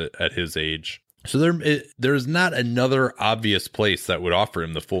Millsap at his age. So there's not another obvious place that would offer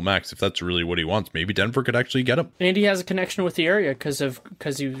him the full max if that's really what he wants. Maybe Denver could actually get him. And he has a connection with the area because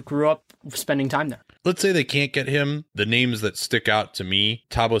he grew up spending time there. Let's say they can't get him. The names that stick out to me,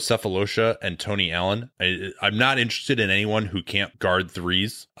 Thabo Sefolosha and Tony Allen. I'm not interested in anyone who can't guard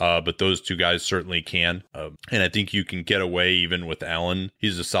threes, but those two guys certainly can. And I think you can get away even with Allen.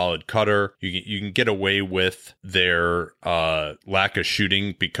 He's a solid cutter. You can get away with their lack of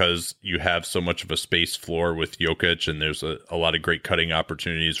shooting because you have so much of a space floor with Jokic, and there's a lot of great cutting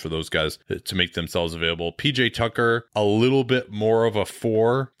opportunities for those guys to make themselves available. PJ Tucker, a little bit more of a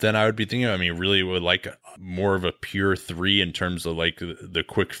 4 than I would be thinking. I mean, really would like more of a pure 3 in terms of like the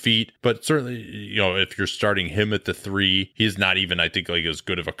quick feet, but certainly, if you're starting him at the 3, he's not even, I think, like as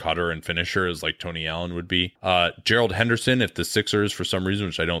good of a cutter and finisher as like Tony Allen would be. Gerald Henderson, if the Sixers for some reason,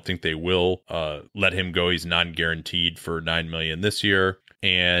 which I don't think they will, let him go, he's non-guaranteed for $9 million this year.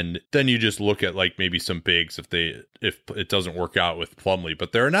 And then you just look at like maybe some bigs if it doesn't work out with Plumlee.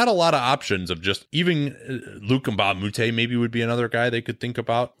 But there are not a lot of options of just even Luc Mbah a Moute maybe would be another guy they could think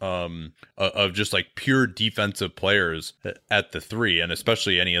about of just like pure defensive players at the 3, and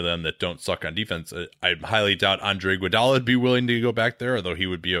especially any of them that don't suck on defense. I highly doubt Andre Iguodala would be willing to go back there, although he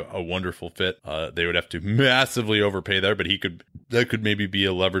would be a wonderful fit. They would have to massively overpay there, but that could maybe be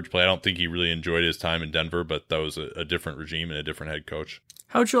a leverage play. I don't think he really enjoyed his time in Denver, but that was a different regime and a different head coach.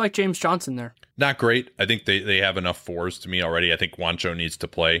 How would you like James Johnson there? Not great. I think they have enough 4s to me already. I think Juancho needs to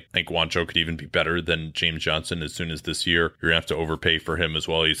play. I think Juancho could even be better than James Johnson as soon as this year. You're going to have to overpay for him as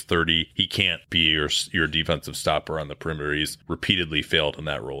well. He's 30. He can't be your defensive stopper on the perimeter. He's repeatedly failed in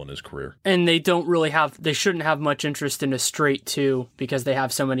that role in his career. And they shouldn't have much interest in a straight 2 because they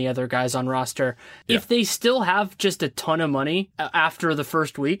have so many other guys on roster. Yeah. If they still have just a ton of money after the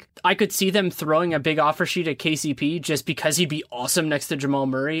first week, I could see them throwing a big offer sheet at KCP just because he'd be awesome next to Jamal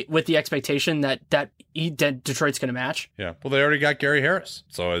Murray with the expectation that Detroit's going to match. Yeah. Well, they already got Gary Harris.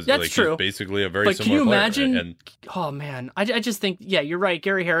 So that's true. He's basically a very but similar player. Can you imagine? Oh, man. I just think, yeah, you're right.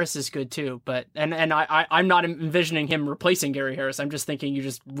 Gary Harris is good too. But I'm not envisioning him replacing Gary Harris. I'm just thinking you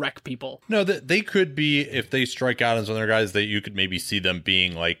just wreck people. No, they could be, if they strike out on some other guys, that you could maybe see them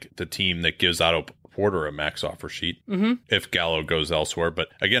being like the team that gives Otto Porter a max offer sheet if Gallo goes elsewhere. But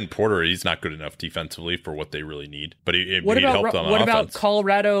again, Porter, he's not good enough defensively for what they really need. But he'd help them on offense. What about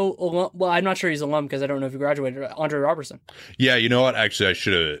Colorado? Well, I'm not sure he's alum because I don't know if he graduated. Andre Robertson. Yeah, you know what? Actually, I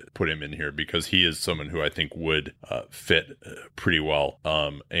should have put him in here because he is someone who I think would fit pretty well.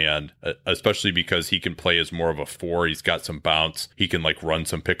 And especially because he can play as more of a 4. He's got some bounce. He can like run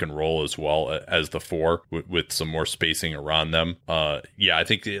some pick and roll as well as the 4 with some more spacing around them. Yeah, I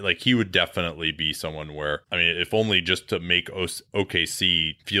think like he would definitely be someone where, I mean, if only just to make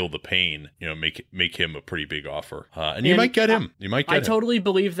OKC feel the pain, make him a pretty big offer. And you might get him. I totally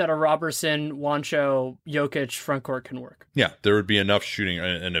believe that a Robertson, Juancho, Jokic frontcourt can work. Yeah, there would be enough shooting.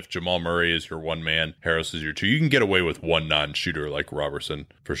 And if Jamal Murray is your 1 man, Harris is your 2, you can get away with one non-shooter like Robertson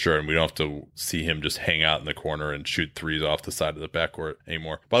for sure. And we don't have to see him just hang out in the corner and shoot 3s off the side of the backcourt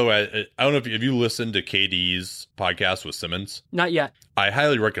anymore. By the way, I don't know if you listened to KD's podcast with Simmons. Not yet. I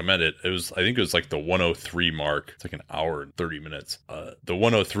highly recommend it. I think it was like the 103 mark. It's like an hour and 30 minutes. The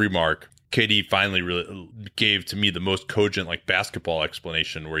 103 mark, KD finally really gave to me the most cogent like basketball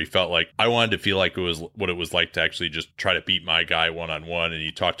explanation where he felt like I wanted to feel like it was what it was like to actually just try to beat my guy one-on-one. And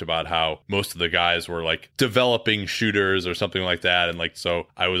he talked about how most of the guys were like developing shooters or something like that. And like, so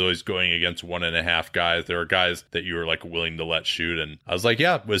I was always going against 1.5 guys. There are guys that you were like willing to let shoot. And I was like,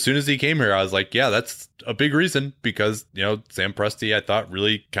 yeah, as soon as he came here, I was like, yeah, that's a big reason because, Sam Presti, I thought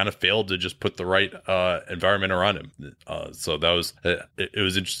really kind of failed to just put the right environment around him. So that was, it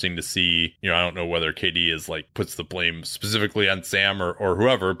was interesting to see. I don't know whether KD is like puts the blame specifically on Sam or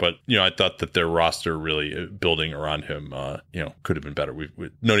whoever, but I thought that their roster really building around him, could have been better. We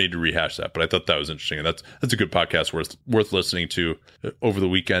no need to rehash that, but I thought that was interesting, and that's a good podcast worth listening to over the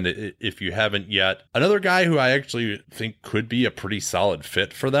weekend if you haven't yet. Another guy who I actually think could be a pretty solid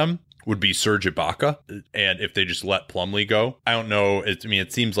fit for them would be Serge Ibaka. And if they just let Plumlee go, I don't know.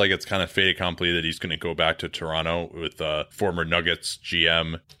 It seems like it's kind of fait accompli that he's going to go back to Toronto with former Nuggets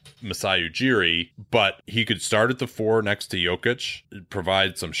GM Masai Ujiri, but he could start at the 4 next to Jokic,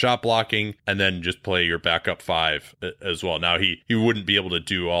 provide some shot blocking, and then just play your backup 5 as well. Now, he wouldn't be able to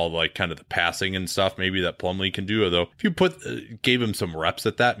do all like kind of the passing and stuff maybe that Plumlee can do, although if you gave him some reps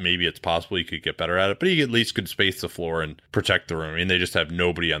at that, maybe it's possible he could get better at it, but he at least could space the floor and protect the rim. I mean, they just have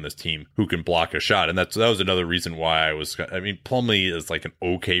nobody on this team who can block a shot, and that was another reason why Plumlee is like an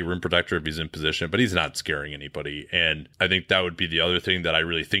okay rim protector if he's in position, but he's not scaring anybody, and I think that would be the other thing that I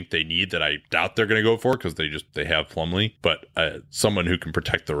really think they need that I doubt they're going to go for because they have Plumlee, but someone who can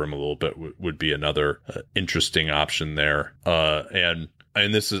protect the rim a little bit would be another interesting option there.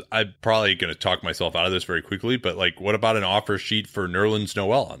 And this is, I'm probably going to talk myself out of this very quickly, but like, what about an offer sheet for Nerlens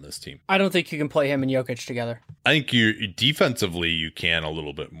Noel on this team? I don't think you can play him and Jokic together. I think defensively you can a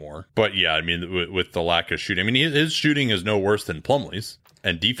little bit more, but yeah, I mean, with the lack of shooting, I mean, his shooting is no worse than Plumlee's.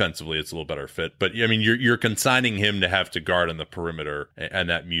 And defensively, it's a little better fit. But I mean, you're consigning him to have to guard on the perimeter,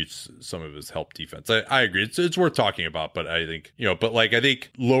 and that mutes some of his help defense. I agree. It's worth talking about, but I think, I think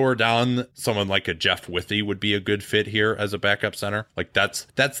lower down, someone like a Jeff Withey would be a good fit here as a backup center. Like that's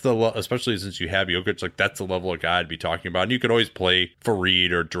the, especially since you have Jokic, like that's the level of guy I'd be talking about. And you could always play Fareed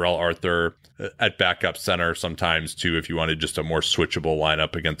or Darrell Arthur at backup center sometimes too, if you wanted just a more switchable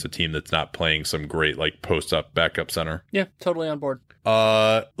lineup against a team that's not playing some great like post up backup center. Yeah, totally on board.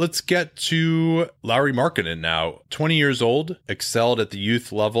 Let's get to Lauri Markkanen now. 20 years old, excelled at the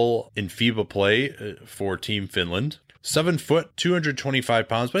youth level in FIBA play for Team Finland. 7 foot, 225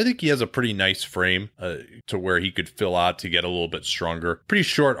 pounds, but I think he has a pretty nice frame to where he could fill out to get a little bit stronger. Pretty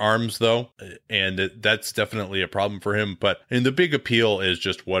short arms, though, and that's definitely a problem for him. And the big appeal is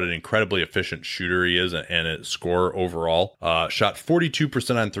just what an incredibly efficient shooter he is and a scorer overall. Shot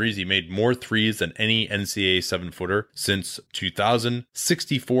 42% on threes. He made more threes than any NCAA 7-footer since 2000.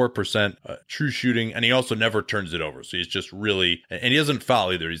 64% true shooting, and he also never turns it over. So he's just really, and he doesn't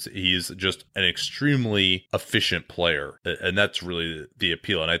foul either. He's just an extremely efficient player. And that's really the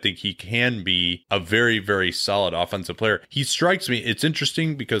appeal. And I think he can be a very, very solid offensive player. He strikes me. It's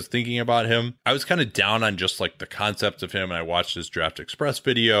interesting because thinking about him, I was kind of down on just like the concept of him. And I watched his Draft Express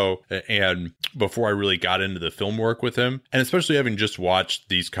video and before I really got into the film work with him, and especially having just watched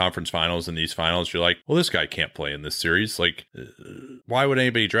these conference finals and these finals, you're like, well, this guy can't play in this series. Like, why would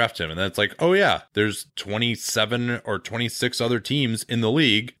anybody draft him? And then it's like, oh yeah, there's 27 or 26 other teams in the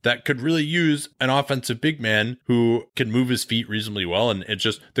league that could really use an offensive big man who can move his feet reasonably well. And it's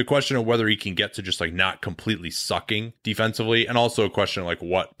just the question of whether he can get to just like not completely sucking defensively, and also a question of like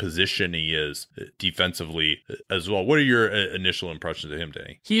what position he is defensively as well. What are your initial impressions of him,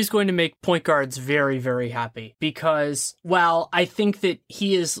 Danny? He's going to make point guards very, very happy because while I think that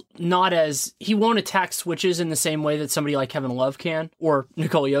he won't attack switches in the same way that somebody like Kevin Love can, or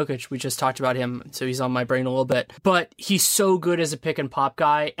Nikola Jokic, we just talked about him, so he's on my brain a little bit, but he's so good as a pick and pop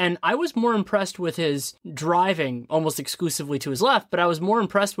guy. And I was more impressed with his driving almost exclusively to his left, but I was more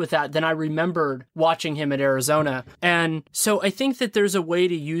impressed with that than I remembered watching him at Arizona. And so I think that there's a way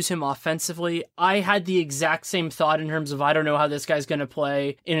to use him offensively. I had the exact same thought in terms of I don't know how this guy's going to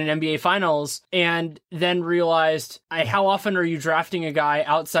play in an NBA Finals, and then realized how often are you drafting a guy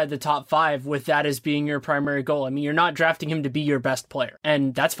outside the top 5 with that as being your primary goal? I mean, you're not drafting him to be your best player,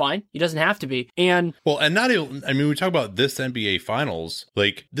 and that's fine. He doesn't have to be. And we talk about this NBA Finals,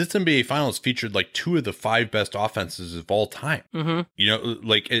 like this NBA Finals featured like 2 of the 5 best offenses of all time.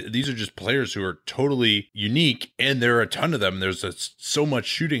 Mm-hmm. These are just players who are totally unique, and there are a ton of them. There's so much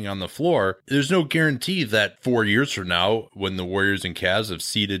shooting on the floor. There's no guarantee that 4 years from now, when the Warriors and Cavs have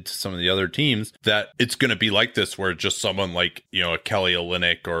ceded to some of the other teams, that it's going to be like this, where just someone like, a Kelly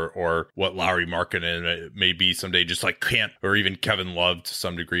Olynyk or what Lauri Markkanen may be someday just like can't, or even Kevin Love to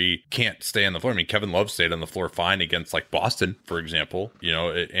some degree, can't stay on the floor. I mean, Kevin Love stayed on the floor fine against like Boston, for example,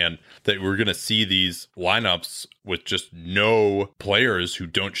 and that we're going to see these lineups with just no players who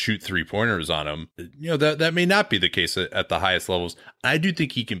don't shoot 3-pointers on him. That may not be the case at the highest levels. I do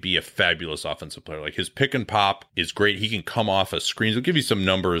think he can be a fabulous offensive player. Like his pick and pop is great. He can come off of screens. I'll give you some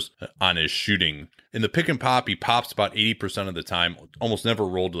numbers on his shooting. In the pick and pop, he pops about 80% of the time, almost never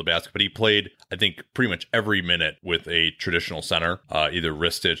rolled to the basket, but he played, I think, pretty much every minute with a traditional center, either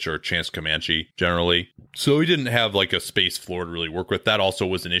Ristich or Chance Comanche generally. So he didn't have like a space floor to really work with. That also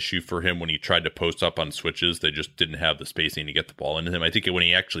was an issue for him when he tried to post up on switches. They just didn't have the spacing to get the ball into him. I think when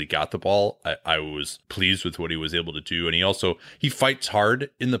he actually got the ball, I was pleased with what he was able to do. And he fights hard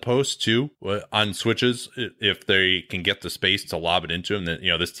in the post too on switches. If they can get the space to lob it into him, then,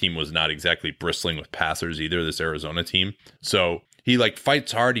 this team was not exactly bristling with passers either, this Arizona team. So he like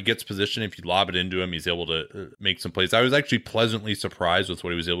fights hard. He gets position. If you lob it into him, he's able to make some plays. I was actually pleasantly surprised with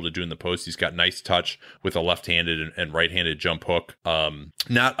what he was able to do in the post. He's got nice touch with a left-handed and right-handed jump hook.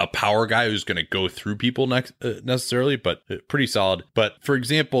 Not a power guy who's going to go through people necessarily, but pretty solid. But for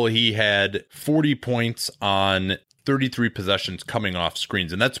example, he had 40 points on 33 possessions coming off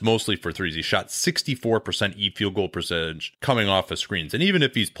screens, and that's mostly for threes. He shot 64% field goal percentage coming off of screens. And even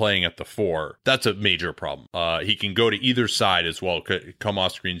if he's playing at the 4, that's a major problem. He can go to either side as well, come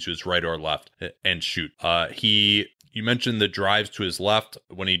off screens to his right or left and shoot. You mentioned the drives to his left.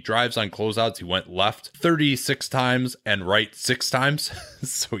 When he drives on closeouts, he went left 36 times and right 6 times.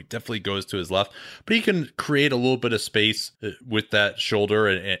 So he definitely goes to his left. But he can create a little bit of space with that shoulder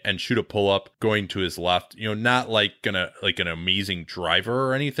and shoot a pull-up going to his left. Not like an amazing driver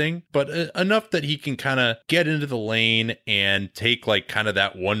or anything, but enough that he can kind of get into the lane and take like kind of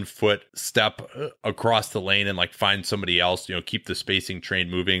that 1 foot step across the lane and like find somebody else, keep the spacing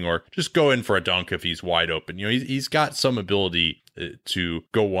train moving, or just go in for a dunk if he's wide open. He's got some ability to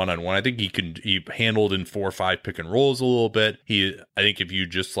go one-on-one. I think he handled in 4 or 5 pick and rolls a little bit. I think if you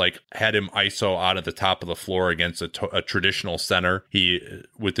just like had him ISO out at the top of the floor against a traditional center, he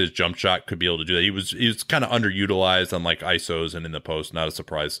with his jump shot could be able to do that. He was kind of underutilized on like ISOs and in the post. Not a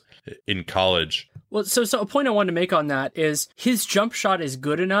surprise in college. Well, so a point I wanted to make on that is his jump shot is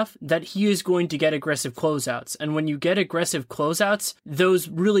good enough that he is going to get aggressive closeouts. And when you get aggressive closeouts, those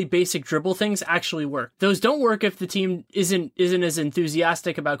really basic dribble things actually work. Those don't work if the team isn't as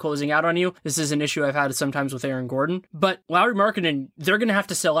enthusiastic about closing out on you. This is an issue I've had sometimes with Aaron Gordon. But Lauri Markkanen, they're going to have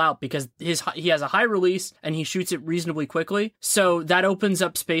to sell out because he has a high release and he shoots it reasonably quickly. So that opens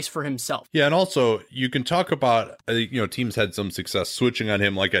up space for himself. Yeah, and also you can talk about, teams had some success switching on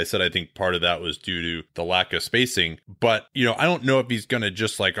him. Like I said, I think part of that was due to the lack of spacing. But, I don't know if he's going to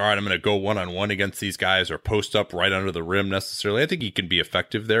just like, all right, I'm going to go one-on-one against these guys or post up right under the rim necessarily. I think he can be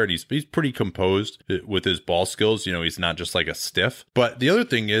effective there, and he's pretty composed with his ball skills. He's not just like a stiff. But the other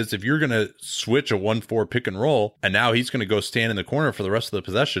thing is, if you're going to switch a 1-4 pick and roll, and now he's going to go stand in the corner for the rest of the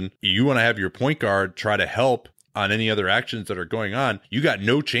possession, you want to have your point guard try to help on any other actions that are going on. You got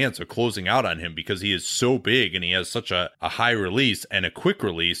no chance of closing out on him because he is so big and he has such a high release and a quick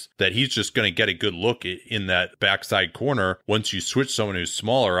release that he's just going to get a good look in that backside corner once you switch someone who's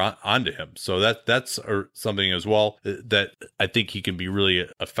smaller onto him. So that's something as well that I think he can be really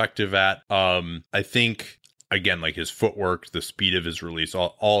effective at. I think, again, like his footwork, the speed of his release,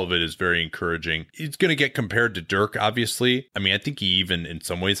 all of it is very encouraging. He's going to get compared to Dirk, obviously. I mean, I think he even in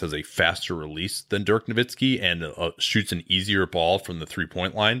some ways has a faster release than Dirk Nowitzki and shoots an easier ball from the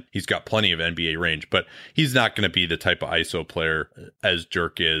 3-point line. He's got plenty of NBA range, but he's not going to be the type of ISO player as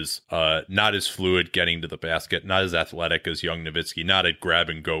Dirk is. Not as fluid getting to the basket, not as athletic as young Nowitzki, not a grab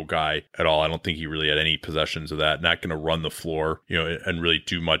and go guy at all. I don't think he really had any possessions of that. Not going to run the floor, and really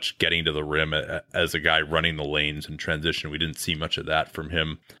do much getting to the rim as a guy running the lanes in transition. We didn't see much of that from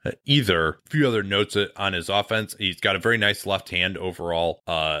him either. A few other notes on his offense. He's got a very nice left hand overall.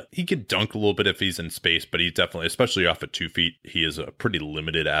 He can dunk a little bit if he's in space, but he's definitely, especially off of 2 feet, he is a pretty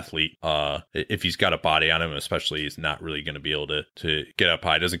limited athlete. If he's got a body on him, especially, he's not really going to be able to get up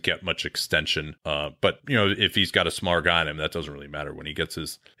high. Doesn't get much extension. But if he's got a smaller guy on him, that doesn't really matter when he gets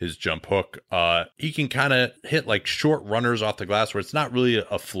his jump hook. He can kind of hit like short runners off the glass where it's not really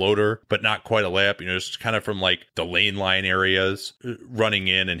a floater, but not quite a layup. It's kind of from like the lane line areas, running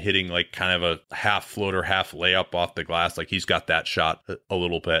in and hitting like kind of a half floater, half layup off the glass. Like he's got that shot a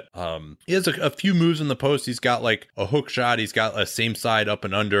little bit. He has a few moves in the post. He's got like a hook shot. He's got a same side up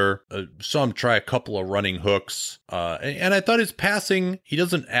and under. Saw him try a couple of running hooks. And I thought his passing, he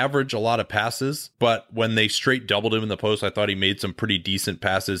doesn't average a lot of passes, but when they straight doubled him in the post, I thought he made some pretty decent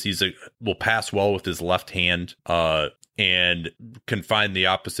passes. Will pass well with his left hand. And can find the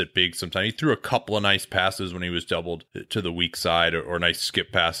opposite big sometimes. He threw a couple of nice passes when he was doubled to the weak side, or nice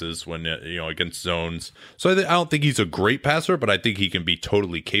skip passes when against zones. So I don't think he's a great passer, but I think he can be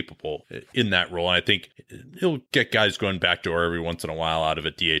totally capable in that role. And I think he'll get guys going backdoor every once in a while out of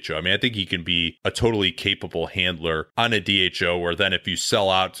a DHO. I mean, I think he can be a totally capable handler on a DHO, where then if you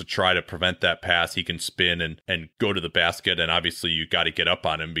sell out to try to prevent that pass, he can spin and go to the basket. And obviously you got to get up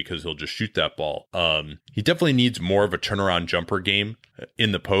on him because he'll just shoot that ball. He definitely needs more of a turnaround jumper game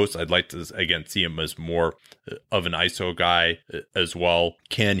in the post. I'd like to, again, see him as more of an ISO guy as well.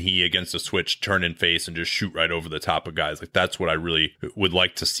 Can he, against a switch, turn and face and just shoot right over the top of guys? Like, that's what I really would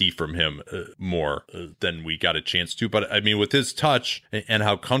like to see from him more than we got a chance to. But I mean, with his touch and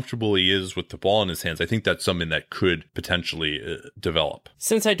how comfortable he is with the ball in his hands, I think that's something that could potentially develop.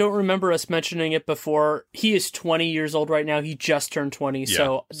 Since I don't remember us mentioning it before, he is 20 years old right now. He just turned 20.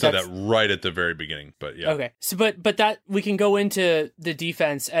 Yeah, so that right at the very beginning. But yeah. Okay. So, but that we can go into the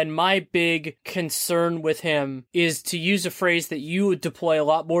defense, and my big concern with him is, to use a phrase that you would deploy a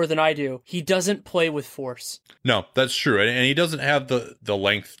lot more than I do, he doesn't play with force. No, that's true. And he doesn't have the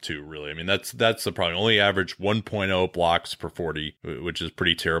length to, really. I mean, that's the problem. Only averaged 1.0 blocks per 40, which is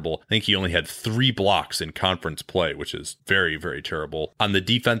pretty terrible. I think he only had 3 blocks in conference play, which is very, very terrible. On the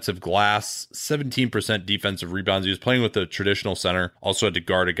defensive glass, 17% defensive rebounds. He was playing with a traditional center. Also had to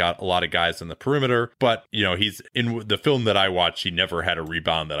guard a lot of guys in the perimeter. But, you know, he's in the film that I watched, he never had a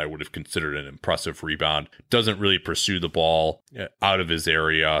rebound that I would have considered an impressive rebound. Doesn't really pursue the ball out of his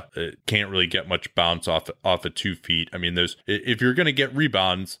area. Can't really get much bounce off of 2 feet. I mean, if you're going to get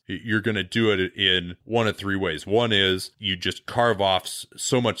rebounds, you're going to do it in one of 3 ways. One is you just carve off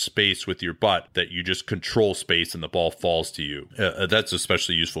so much space with your butt that you just control space and the ball falls to you. That's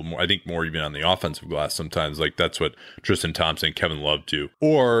especially useful, I think, more even on the offensive glass sometimes. Like, that's what Tristan Thompson, Kevin Love do.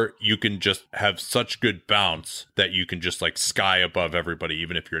 Or you can just have such good bounce that you can just like sky above everybody,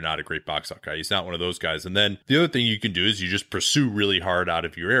 even if you're not a great box out guy. He's not one of those guys. And then the other thing you can do is you just pursue really hard out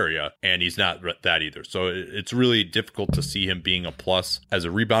of your area, and he's not that either. So it's really difficult to see him being a plus as a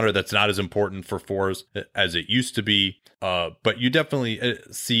rebounder. That's not as important for fours as it used to be. But you definitely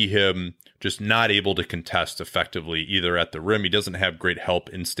see him just not able to contest effectively either at the rim. He doesn't have great help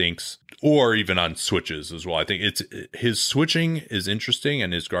instincts, or even on switches as well. I think his switching is interesting,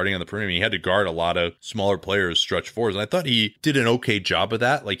 and his guarding on the perimeter. He had to guard a lot of smaller players, stretch fours, and I thought he did an okay job of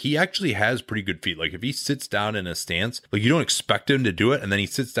that. Like, he actually has pretty good feet. Like, if he sits down in a stance, like, you don't expect him to do it, and then he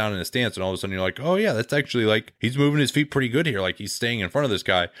sits down in a stance, and all of a sudden you're like, oh yeah, that's actually, like, he's moving his feet pretty good here. Like, he's staying in front of this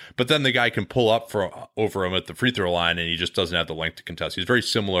guy, but then the guy can pull up over him at the free throw line, and he just doesn't have the length to contest. He's very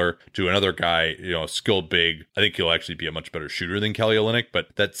similar to another guy, you know, skilled big. I think he'll actually be a much better shooter than Kelly Olynyk, but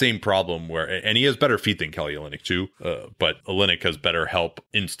that same problem where, and he has better feet than Kelly Olynyk too, but Olynyk has better help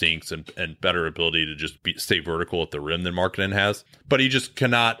instincts and better ability to just stay vertical at the rim than Markkanen has, but he just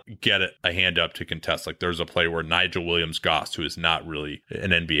cannot get a hand up to contest. Like, there's a play where Nigel Williams-Goss, who is not really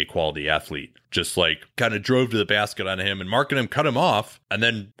an NBA quality athlete, just like kind of drove to the basket on him, and Markkanen cut him off, and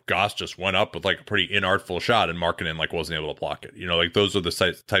then Goss just went up with like a pretty inartful shot, and Markkanen like wasn't able to block it. You know, like, those are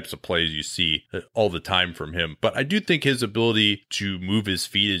the types of plays you see all the time from him. But I do think his ability to move his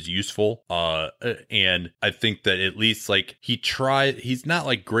feet is useful, and I think that at least, like, he's not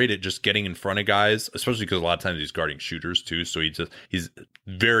like great at just getting in front of guys, especially because a lot of times he's guarding shooters too. So he's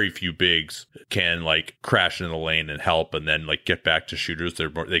very few bigs can like crash into the lane and help, and then like get back to shooters.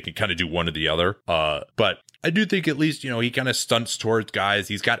 They can kind of do one or the other. But I do think at least, you know, he kind of stunts towards guys.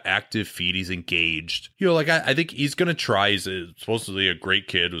 He's got active feet. He's engaged. You know, like, I think he's going to try. He's supposedly a great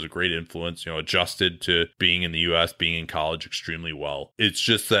kid, was a great influence, you know, adjusted to being in the U.S., being in college extremely well. It's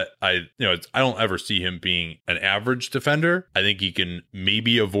just that I don't ever see him being an average defender. I think he can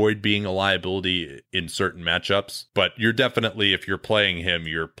maybe avoid being a liability in certain matchups, but you're definitely, if you're playing him,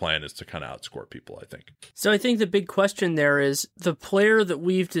 your plan is to kind of outscore people, I think. So I think the big question there is the player that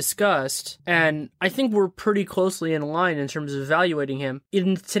we've discussed, and I think we're pretty closely in line in terms of evaluating him.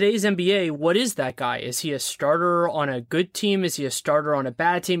 In today's NBA, what is that guy? Is he a starter on a good team? Is he a starter on a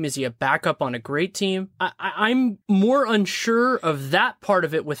bad team? Is he a backup on a great team? I'm more unsure of that part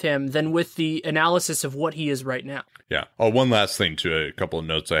of it with him than with the analysis of what he is right now. Yeah. Oh, one last thing to a couple of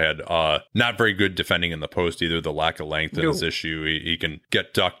notes I had. Not very good defending in the post either. The lack of length is his issue. He can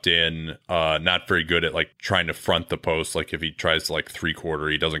get ducked in. Not very good at like trying to front the post. Like, if he tries to like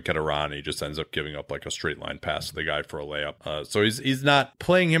 3/4, he doesn't get around. He just ends up giving up like a straight line pass to the guy for a layup. So he's not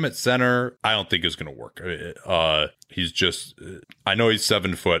playing him at center. I don't think is going to work. He's just, I know he's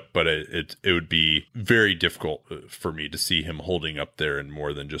 7 foot, but it would be very difficult for me to see him holding up there in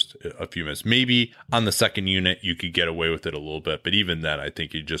more than just a few minutes. Maybe on the second unit, you could get away with it a little bit, but even then, I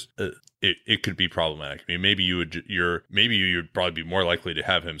think you just, it could be problematic. I mean, maybe you'd probably be more likely to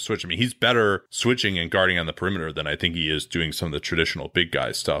have him switch. I mean, he's better switching and guarding on the perimeter than I think he is doing some of the traditional big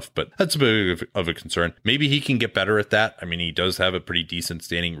guy stuff, but that's a bit of a concern. Maybe he can get better at that. I mean, he does have a pretty decent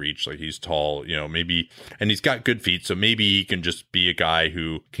standing reach. Like, he's tall, you know, maybe, and he's got good feet. So maybe he can just be a guy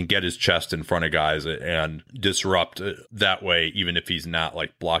who can get his chest in front of guys and disrupt that way, even if he's not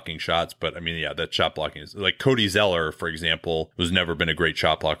like blocking shots. But I mean, yeah, that shot blocking is like Cody Zeller, for example, who's never been a great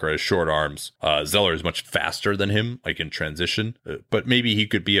shot blocker, has short arms. Zeller is much faster than him, like in transition, but maybe he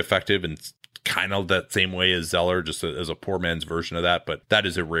could be effective in kind of that same way as Zeller, just as a poor man's version of that. But that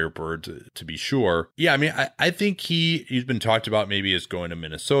is a rare bird to be sure. Yeah, I mean, I think he's been talked about maybe as going to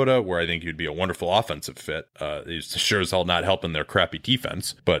Minnesota, where I think he'd be a wonderful offensive fit. He's sure as hell not helping their crappy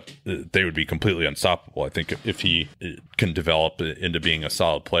defense, but they would be completely unstoppable, I think, if he can develop into being a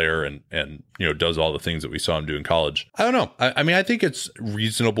solid player and does all the things that we saw him do in college. I don't know. I mean, I think it's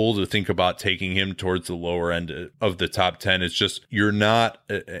reasonable to think about taking him towards the lower end of the top 10. It's just, you're not,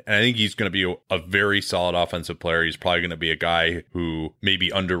 and I think he's going to be a very solid offensive player. He's probably going to be a guy who may be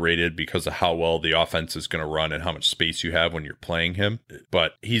underrated because of how well the offense is going to run and how much space you have when you're playing him.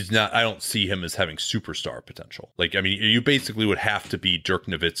 But he's not, I don't see him as having superstar potential. Like, I mean, you basically would have to be Dirk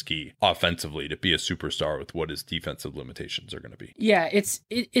Nowitzki offensively to be a superstar with what his defensive limitations are going to be. Yeah,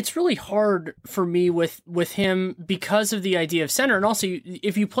 it's really hard for me with him because of the idea of center. And also,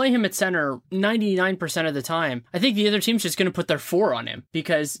 if you play him at center 99% of the time, I think the other team's just going to put their 4 on him,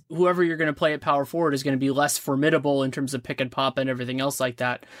 because whoever you're going to play at power forward is going to be less formidable in terms of pick and pop and everything else like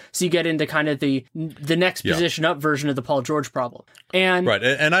that. So you get into kind of the next position up version of the Paul George problem. And right,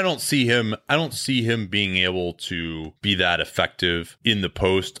 and I don't see him being able to be that effective in the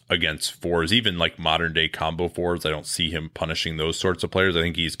post against fours, even like modern day combo fours. I don't see him punishing those sorts of players. I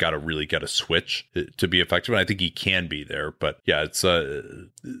think he's got to really get a switch to be effective, and I think he can be there. But yeah, it's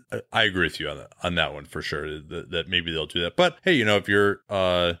I agree with you on that one for sure, that maybe they'll do that. But hey, if you're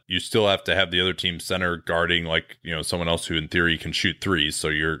you still have to have the other team center guarding like someone else who in theory can shoot threes,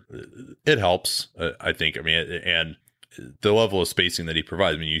 so it helps, I think. I mean, and the level of spacing that he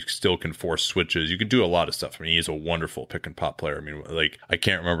provides, I mean, you still can force switches. You can do a lot of stuff. I mean, he's a wonderful pick and pop player. I mean, like, I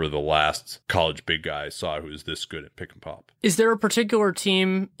can't remember the last college big guy I saw who was this good at pick and pop. Is there a particular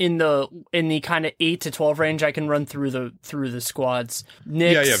team in the kind of 8 to 12 range I can run through the squads?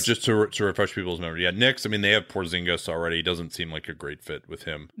 Knicks. Yeah, just to refresh people's memory. Yeah, Knicks. I mean, they have Porzingis already. He doesn't seem like a great fit with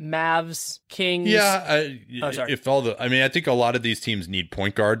him. Mavs, Kings. Yeah, sorry. I think a lot of these teams need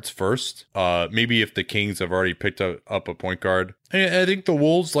point guards first. Maybe if the Kings have already picked up a point guard. I think the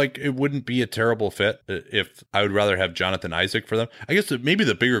Wolves, like, it wouldn't be a terrible fit if I would rather have Jonathan Isaac for them. I guess maybe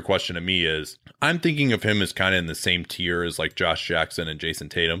the bigger question to me is, I'm thinking of him as kind of in the same tier as like Josh Jackson and Jason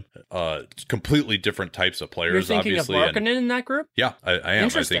Tatum. Completely different types of players. You're thinking obviously, of Markkanen in that group? Yeah, I am.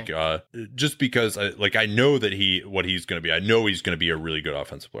 I think just because I know that what he's going to be. I know he's going to be a really good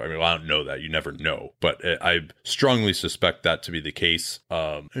offensive player. I mean, well, I don't know that. You never know. But I strongly suspect that to be the case.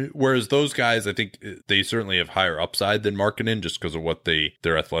 Whereas those guys, I think they certainly have higher upside than Markkanen, just because of what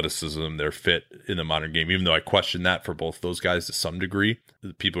their athleticism, their fit in the modern game. Even though I question that for both those guys to some degree.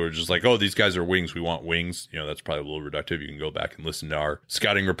 People are just like, oh, these guys are wings. We want wings. That's probably a little reductive. You can go back and listen to our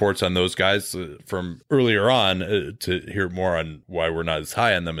scouting reports on those guys from earlier on to hear more on why we're not as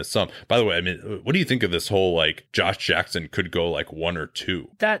high on them as some. By the way, I mean, what do you think of this whole, like, Josh Jackson could go like 1 or 2?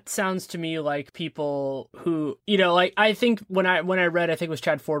 That sounds to me like people who, like, I think when I read, I think it was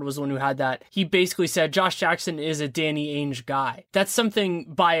Chad Ford was the one who had that. He basically said Josh Jackson is a Danny Ainge guy. That's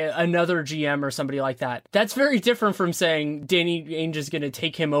something by another GM or somebody like that. That's very different from saying Danny Ainge is going to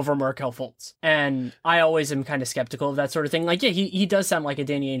take him over Markelle Fultz. And I always am kind of skeptical of that sort of thing. Like, yeah, he does sound like a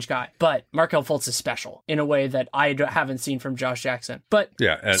Danny Ainge guy, but Markelle Fultz is special in a way that I haven't seen from Josh Jackson. But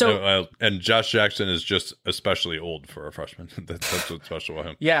yeah, and Josh Jackson is just especially old for a freshman. That's what's special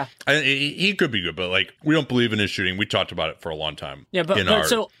about him. Yeah, he could be good, but like, we don't believe in his shooting. We talked about it for a long time. Yeah, but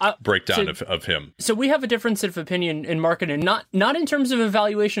our breakdown of him. So we have a difference of opinion in Markkanen, not in terms of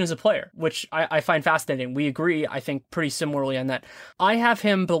evaluation as a player, which I find fascinating. We agree, I think, pretty similarly on that. I have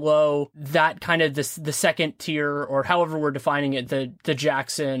him below that kind of the second tier, or however we're defining it, the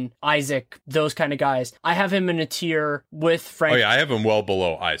Jackson, Isaac, those kind of guys. I have him in a tier with Frank. Oh yeah, I have him well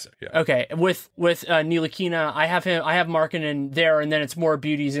below Isaac. Yeah. Okay, with Ntilikina, I have Markkanen there, and then it's more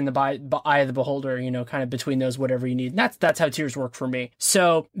beauties in the eye of the beholder. Kind of between those, whatever you need. That's how tiers work for me.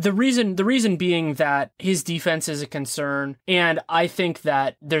 So the reason being that his defense is a concern, and I think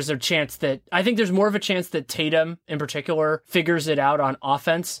that there's more of a chance that Tatum in particular figures it out on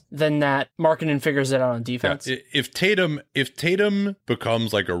offense than that Markkanen figures it out on defense. Yeah, if Tatum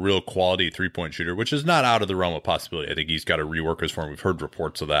becomes like a real quality 3-point shooter, which is not out of the realm of possibility, I think he's got to rework his form. We've heard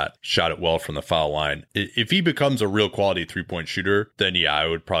reports of that. Shot it well from the foul line. If he becomes a real quality 3-point shooter, then yeah, I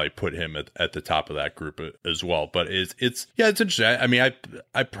would probably put him at the top of that group as well. But it's interesting. I mean,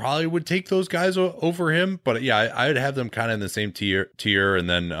 I probably would take those guys over him, but yeah, I'd have them kind of in the same tier. And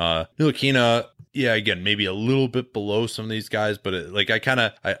then Ntilikina, yeah, again, maybe a little bit below some of these guys, but I like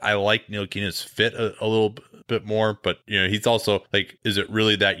Ntilikina's fit a little bit more, but he's also like, is it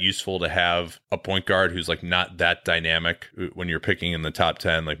really that useful to have a point guard who's like not that dynamic when you're picking in the top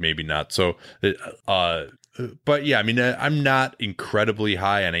 10? Like maybe not. So, but yeah, I mean, I'm not incredibly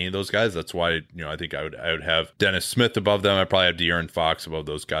high on any of those guys. That's why, I think I would have Dennis Smith above them. I probably have De'Aaron Fox above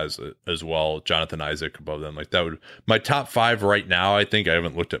those guys as well. Jonathan Isaac above them. Like that would, my top 5 right now, I think, I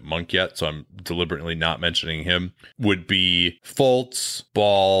haven't looked at Monk yet, so I'm deliberately not mentioning him, would be Fultz,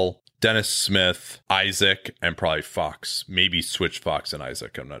 Ball, Dennis Smith, Isaac, and probably Fox. Maybe switch Fox and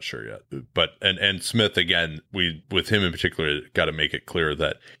Isaac. I'm not sure yet. But and Smith, again, with him in particular, got to make it clear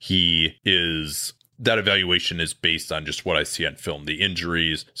that that evaluation is based on just what I see on film, the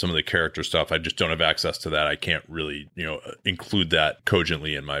injuries, some of the character stuff. I just don't have access to that. I can't really, include that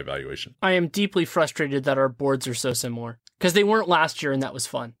cogently in my evaluation. I am deeply frustrated that our boards are so similar, because they weren't last year and that was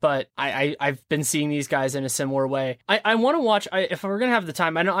fun. But I've been seeing these guys in a similar way. I want to watch, if we're going to have the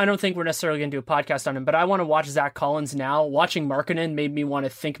time, I don't think we're necessarily going to do a podcast on him, but I want to watch Zach Collins now. Watching Markkanen made me want to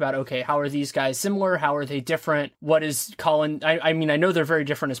think about, okay, how are these guys similar? How are they different? What is Collins? I mean, I know they're very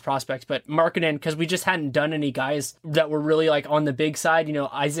different as prospects, but Markkanen, because we just hadn't done any guys that were really like on the big side.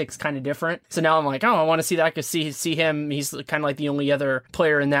 Isaac's kind of different. So now I'm like, I want to see that, because see him. He's kind of like the only other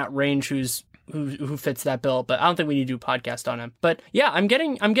player in that range who fits that bill, but I don't think we need to do a podcast on him. But yeah, I'm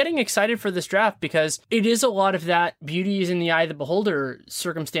getting excited for this draft, because it is a lot of that beauty is in the eye of the beholder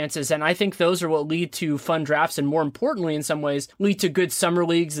circumstances, and I think those are what lead to fun drafts, and more importantly, in some ways, lead to good summer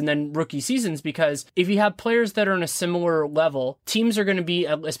leagues and then rookie seasons, because if you have players that are in a similar level, teams are going to be,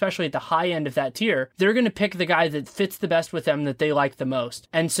 especially at the high end of that tier, they're going to pick the guy that fits the best with them, that they like the most,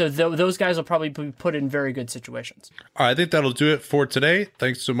 and so those guys will probably be put in very good situations. All right, I think that'll do it for today.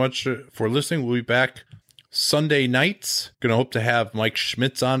 Thanks so much for listening. We'll be back Sunday nights. Gonna hope to have Mike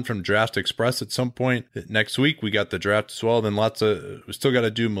Schmitz on from Draft Express at some point next week. We got the draft as well. Then we still got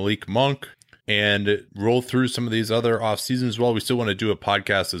to do Malik Monk and roll through some of these other off seasons as well. We still want to do a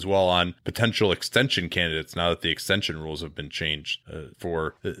podcast as well on potential extension candidates now that the extension rules have been changed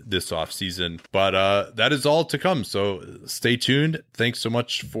for this off season. But that is all to come. So stay tuned. Thanks so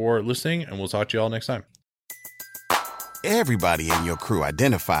much for listening, and we'll talk to you all next time. Everybody in your crew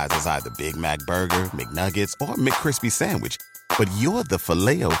identifies as either Big Mac Burger, McNuggets, or McCrispy Sandwich. But you're the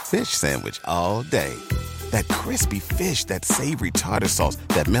Filet-O-Fish Sandwich all day. That crispy fish, that savory tartar sauce,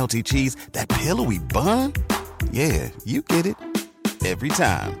 that melty cheese, that pillowy bun. Yeah, you get it. Every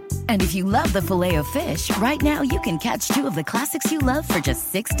time. And if you love the Filet-O-Fish, right now you can catch 2 of the classics you love for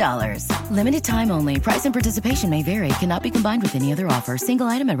just $6. Limited time only. Price and participation may vary. Cannot be combined with any other offer. Single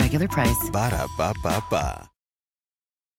item at regular price. Ba-da-ba-ba-ba.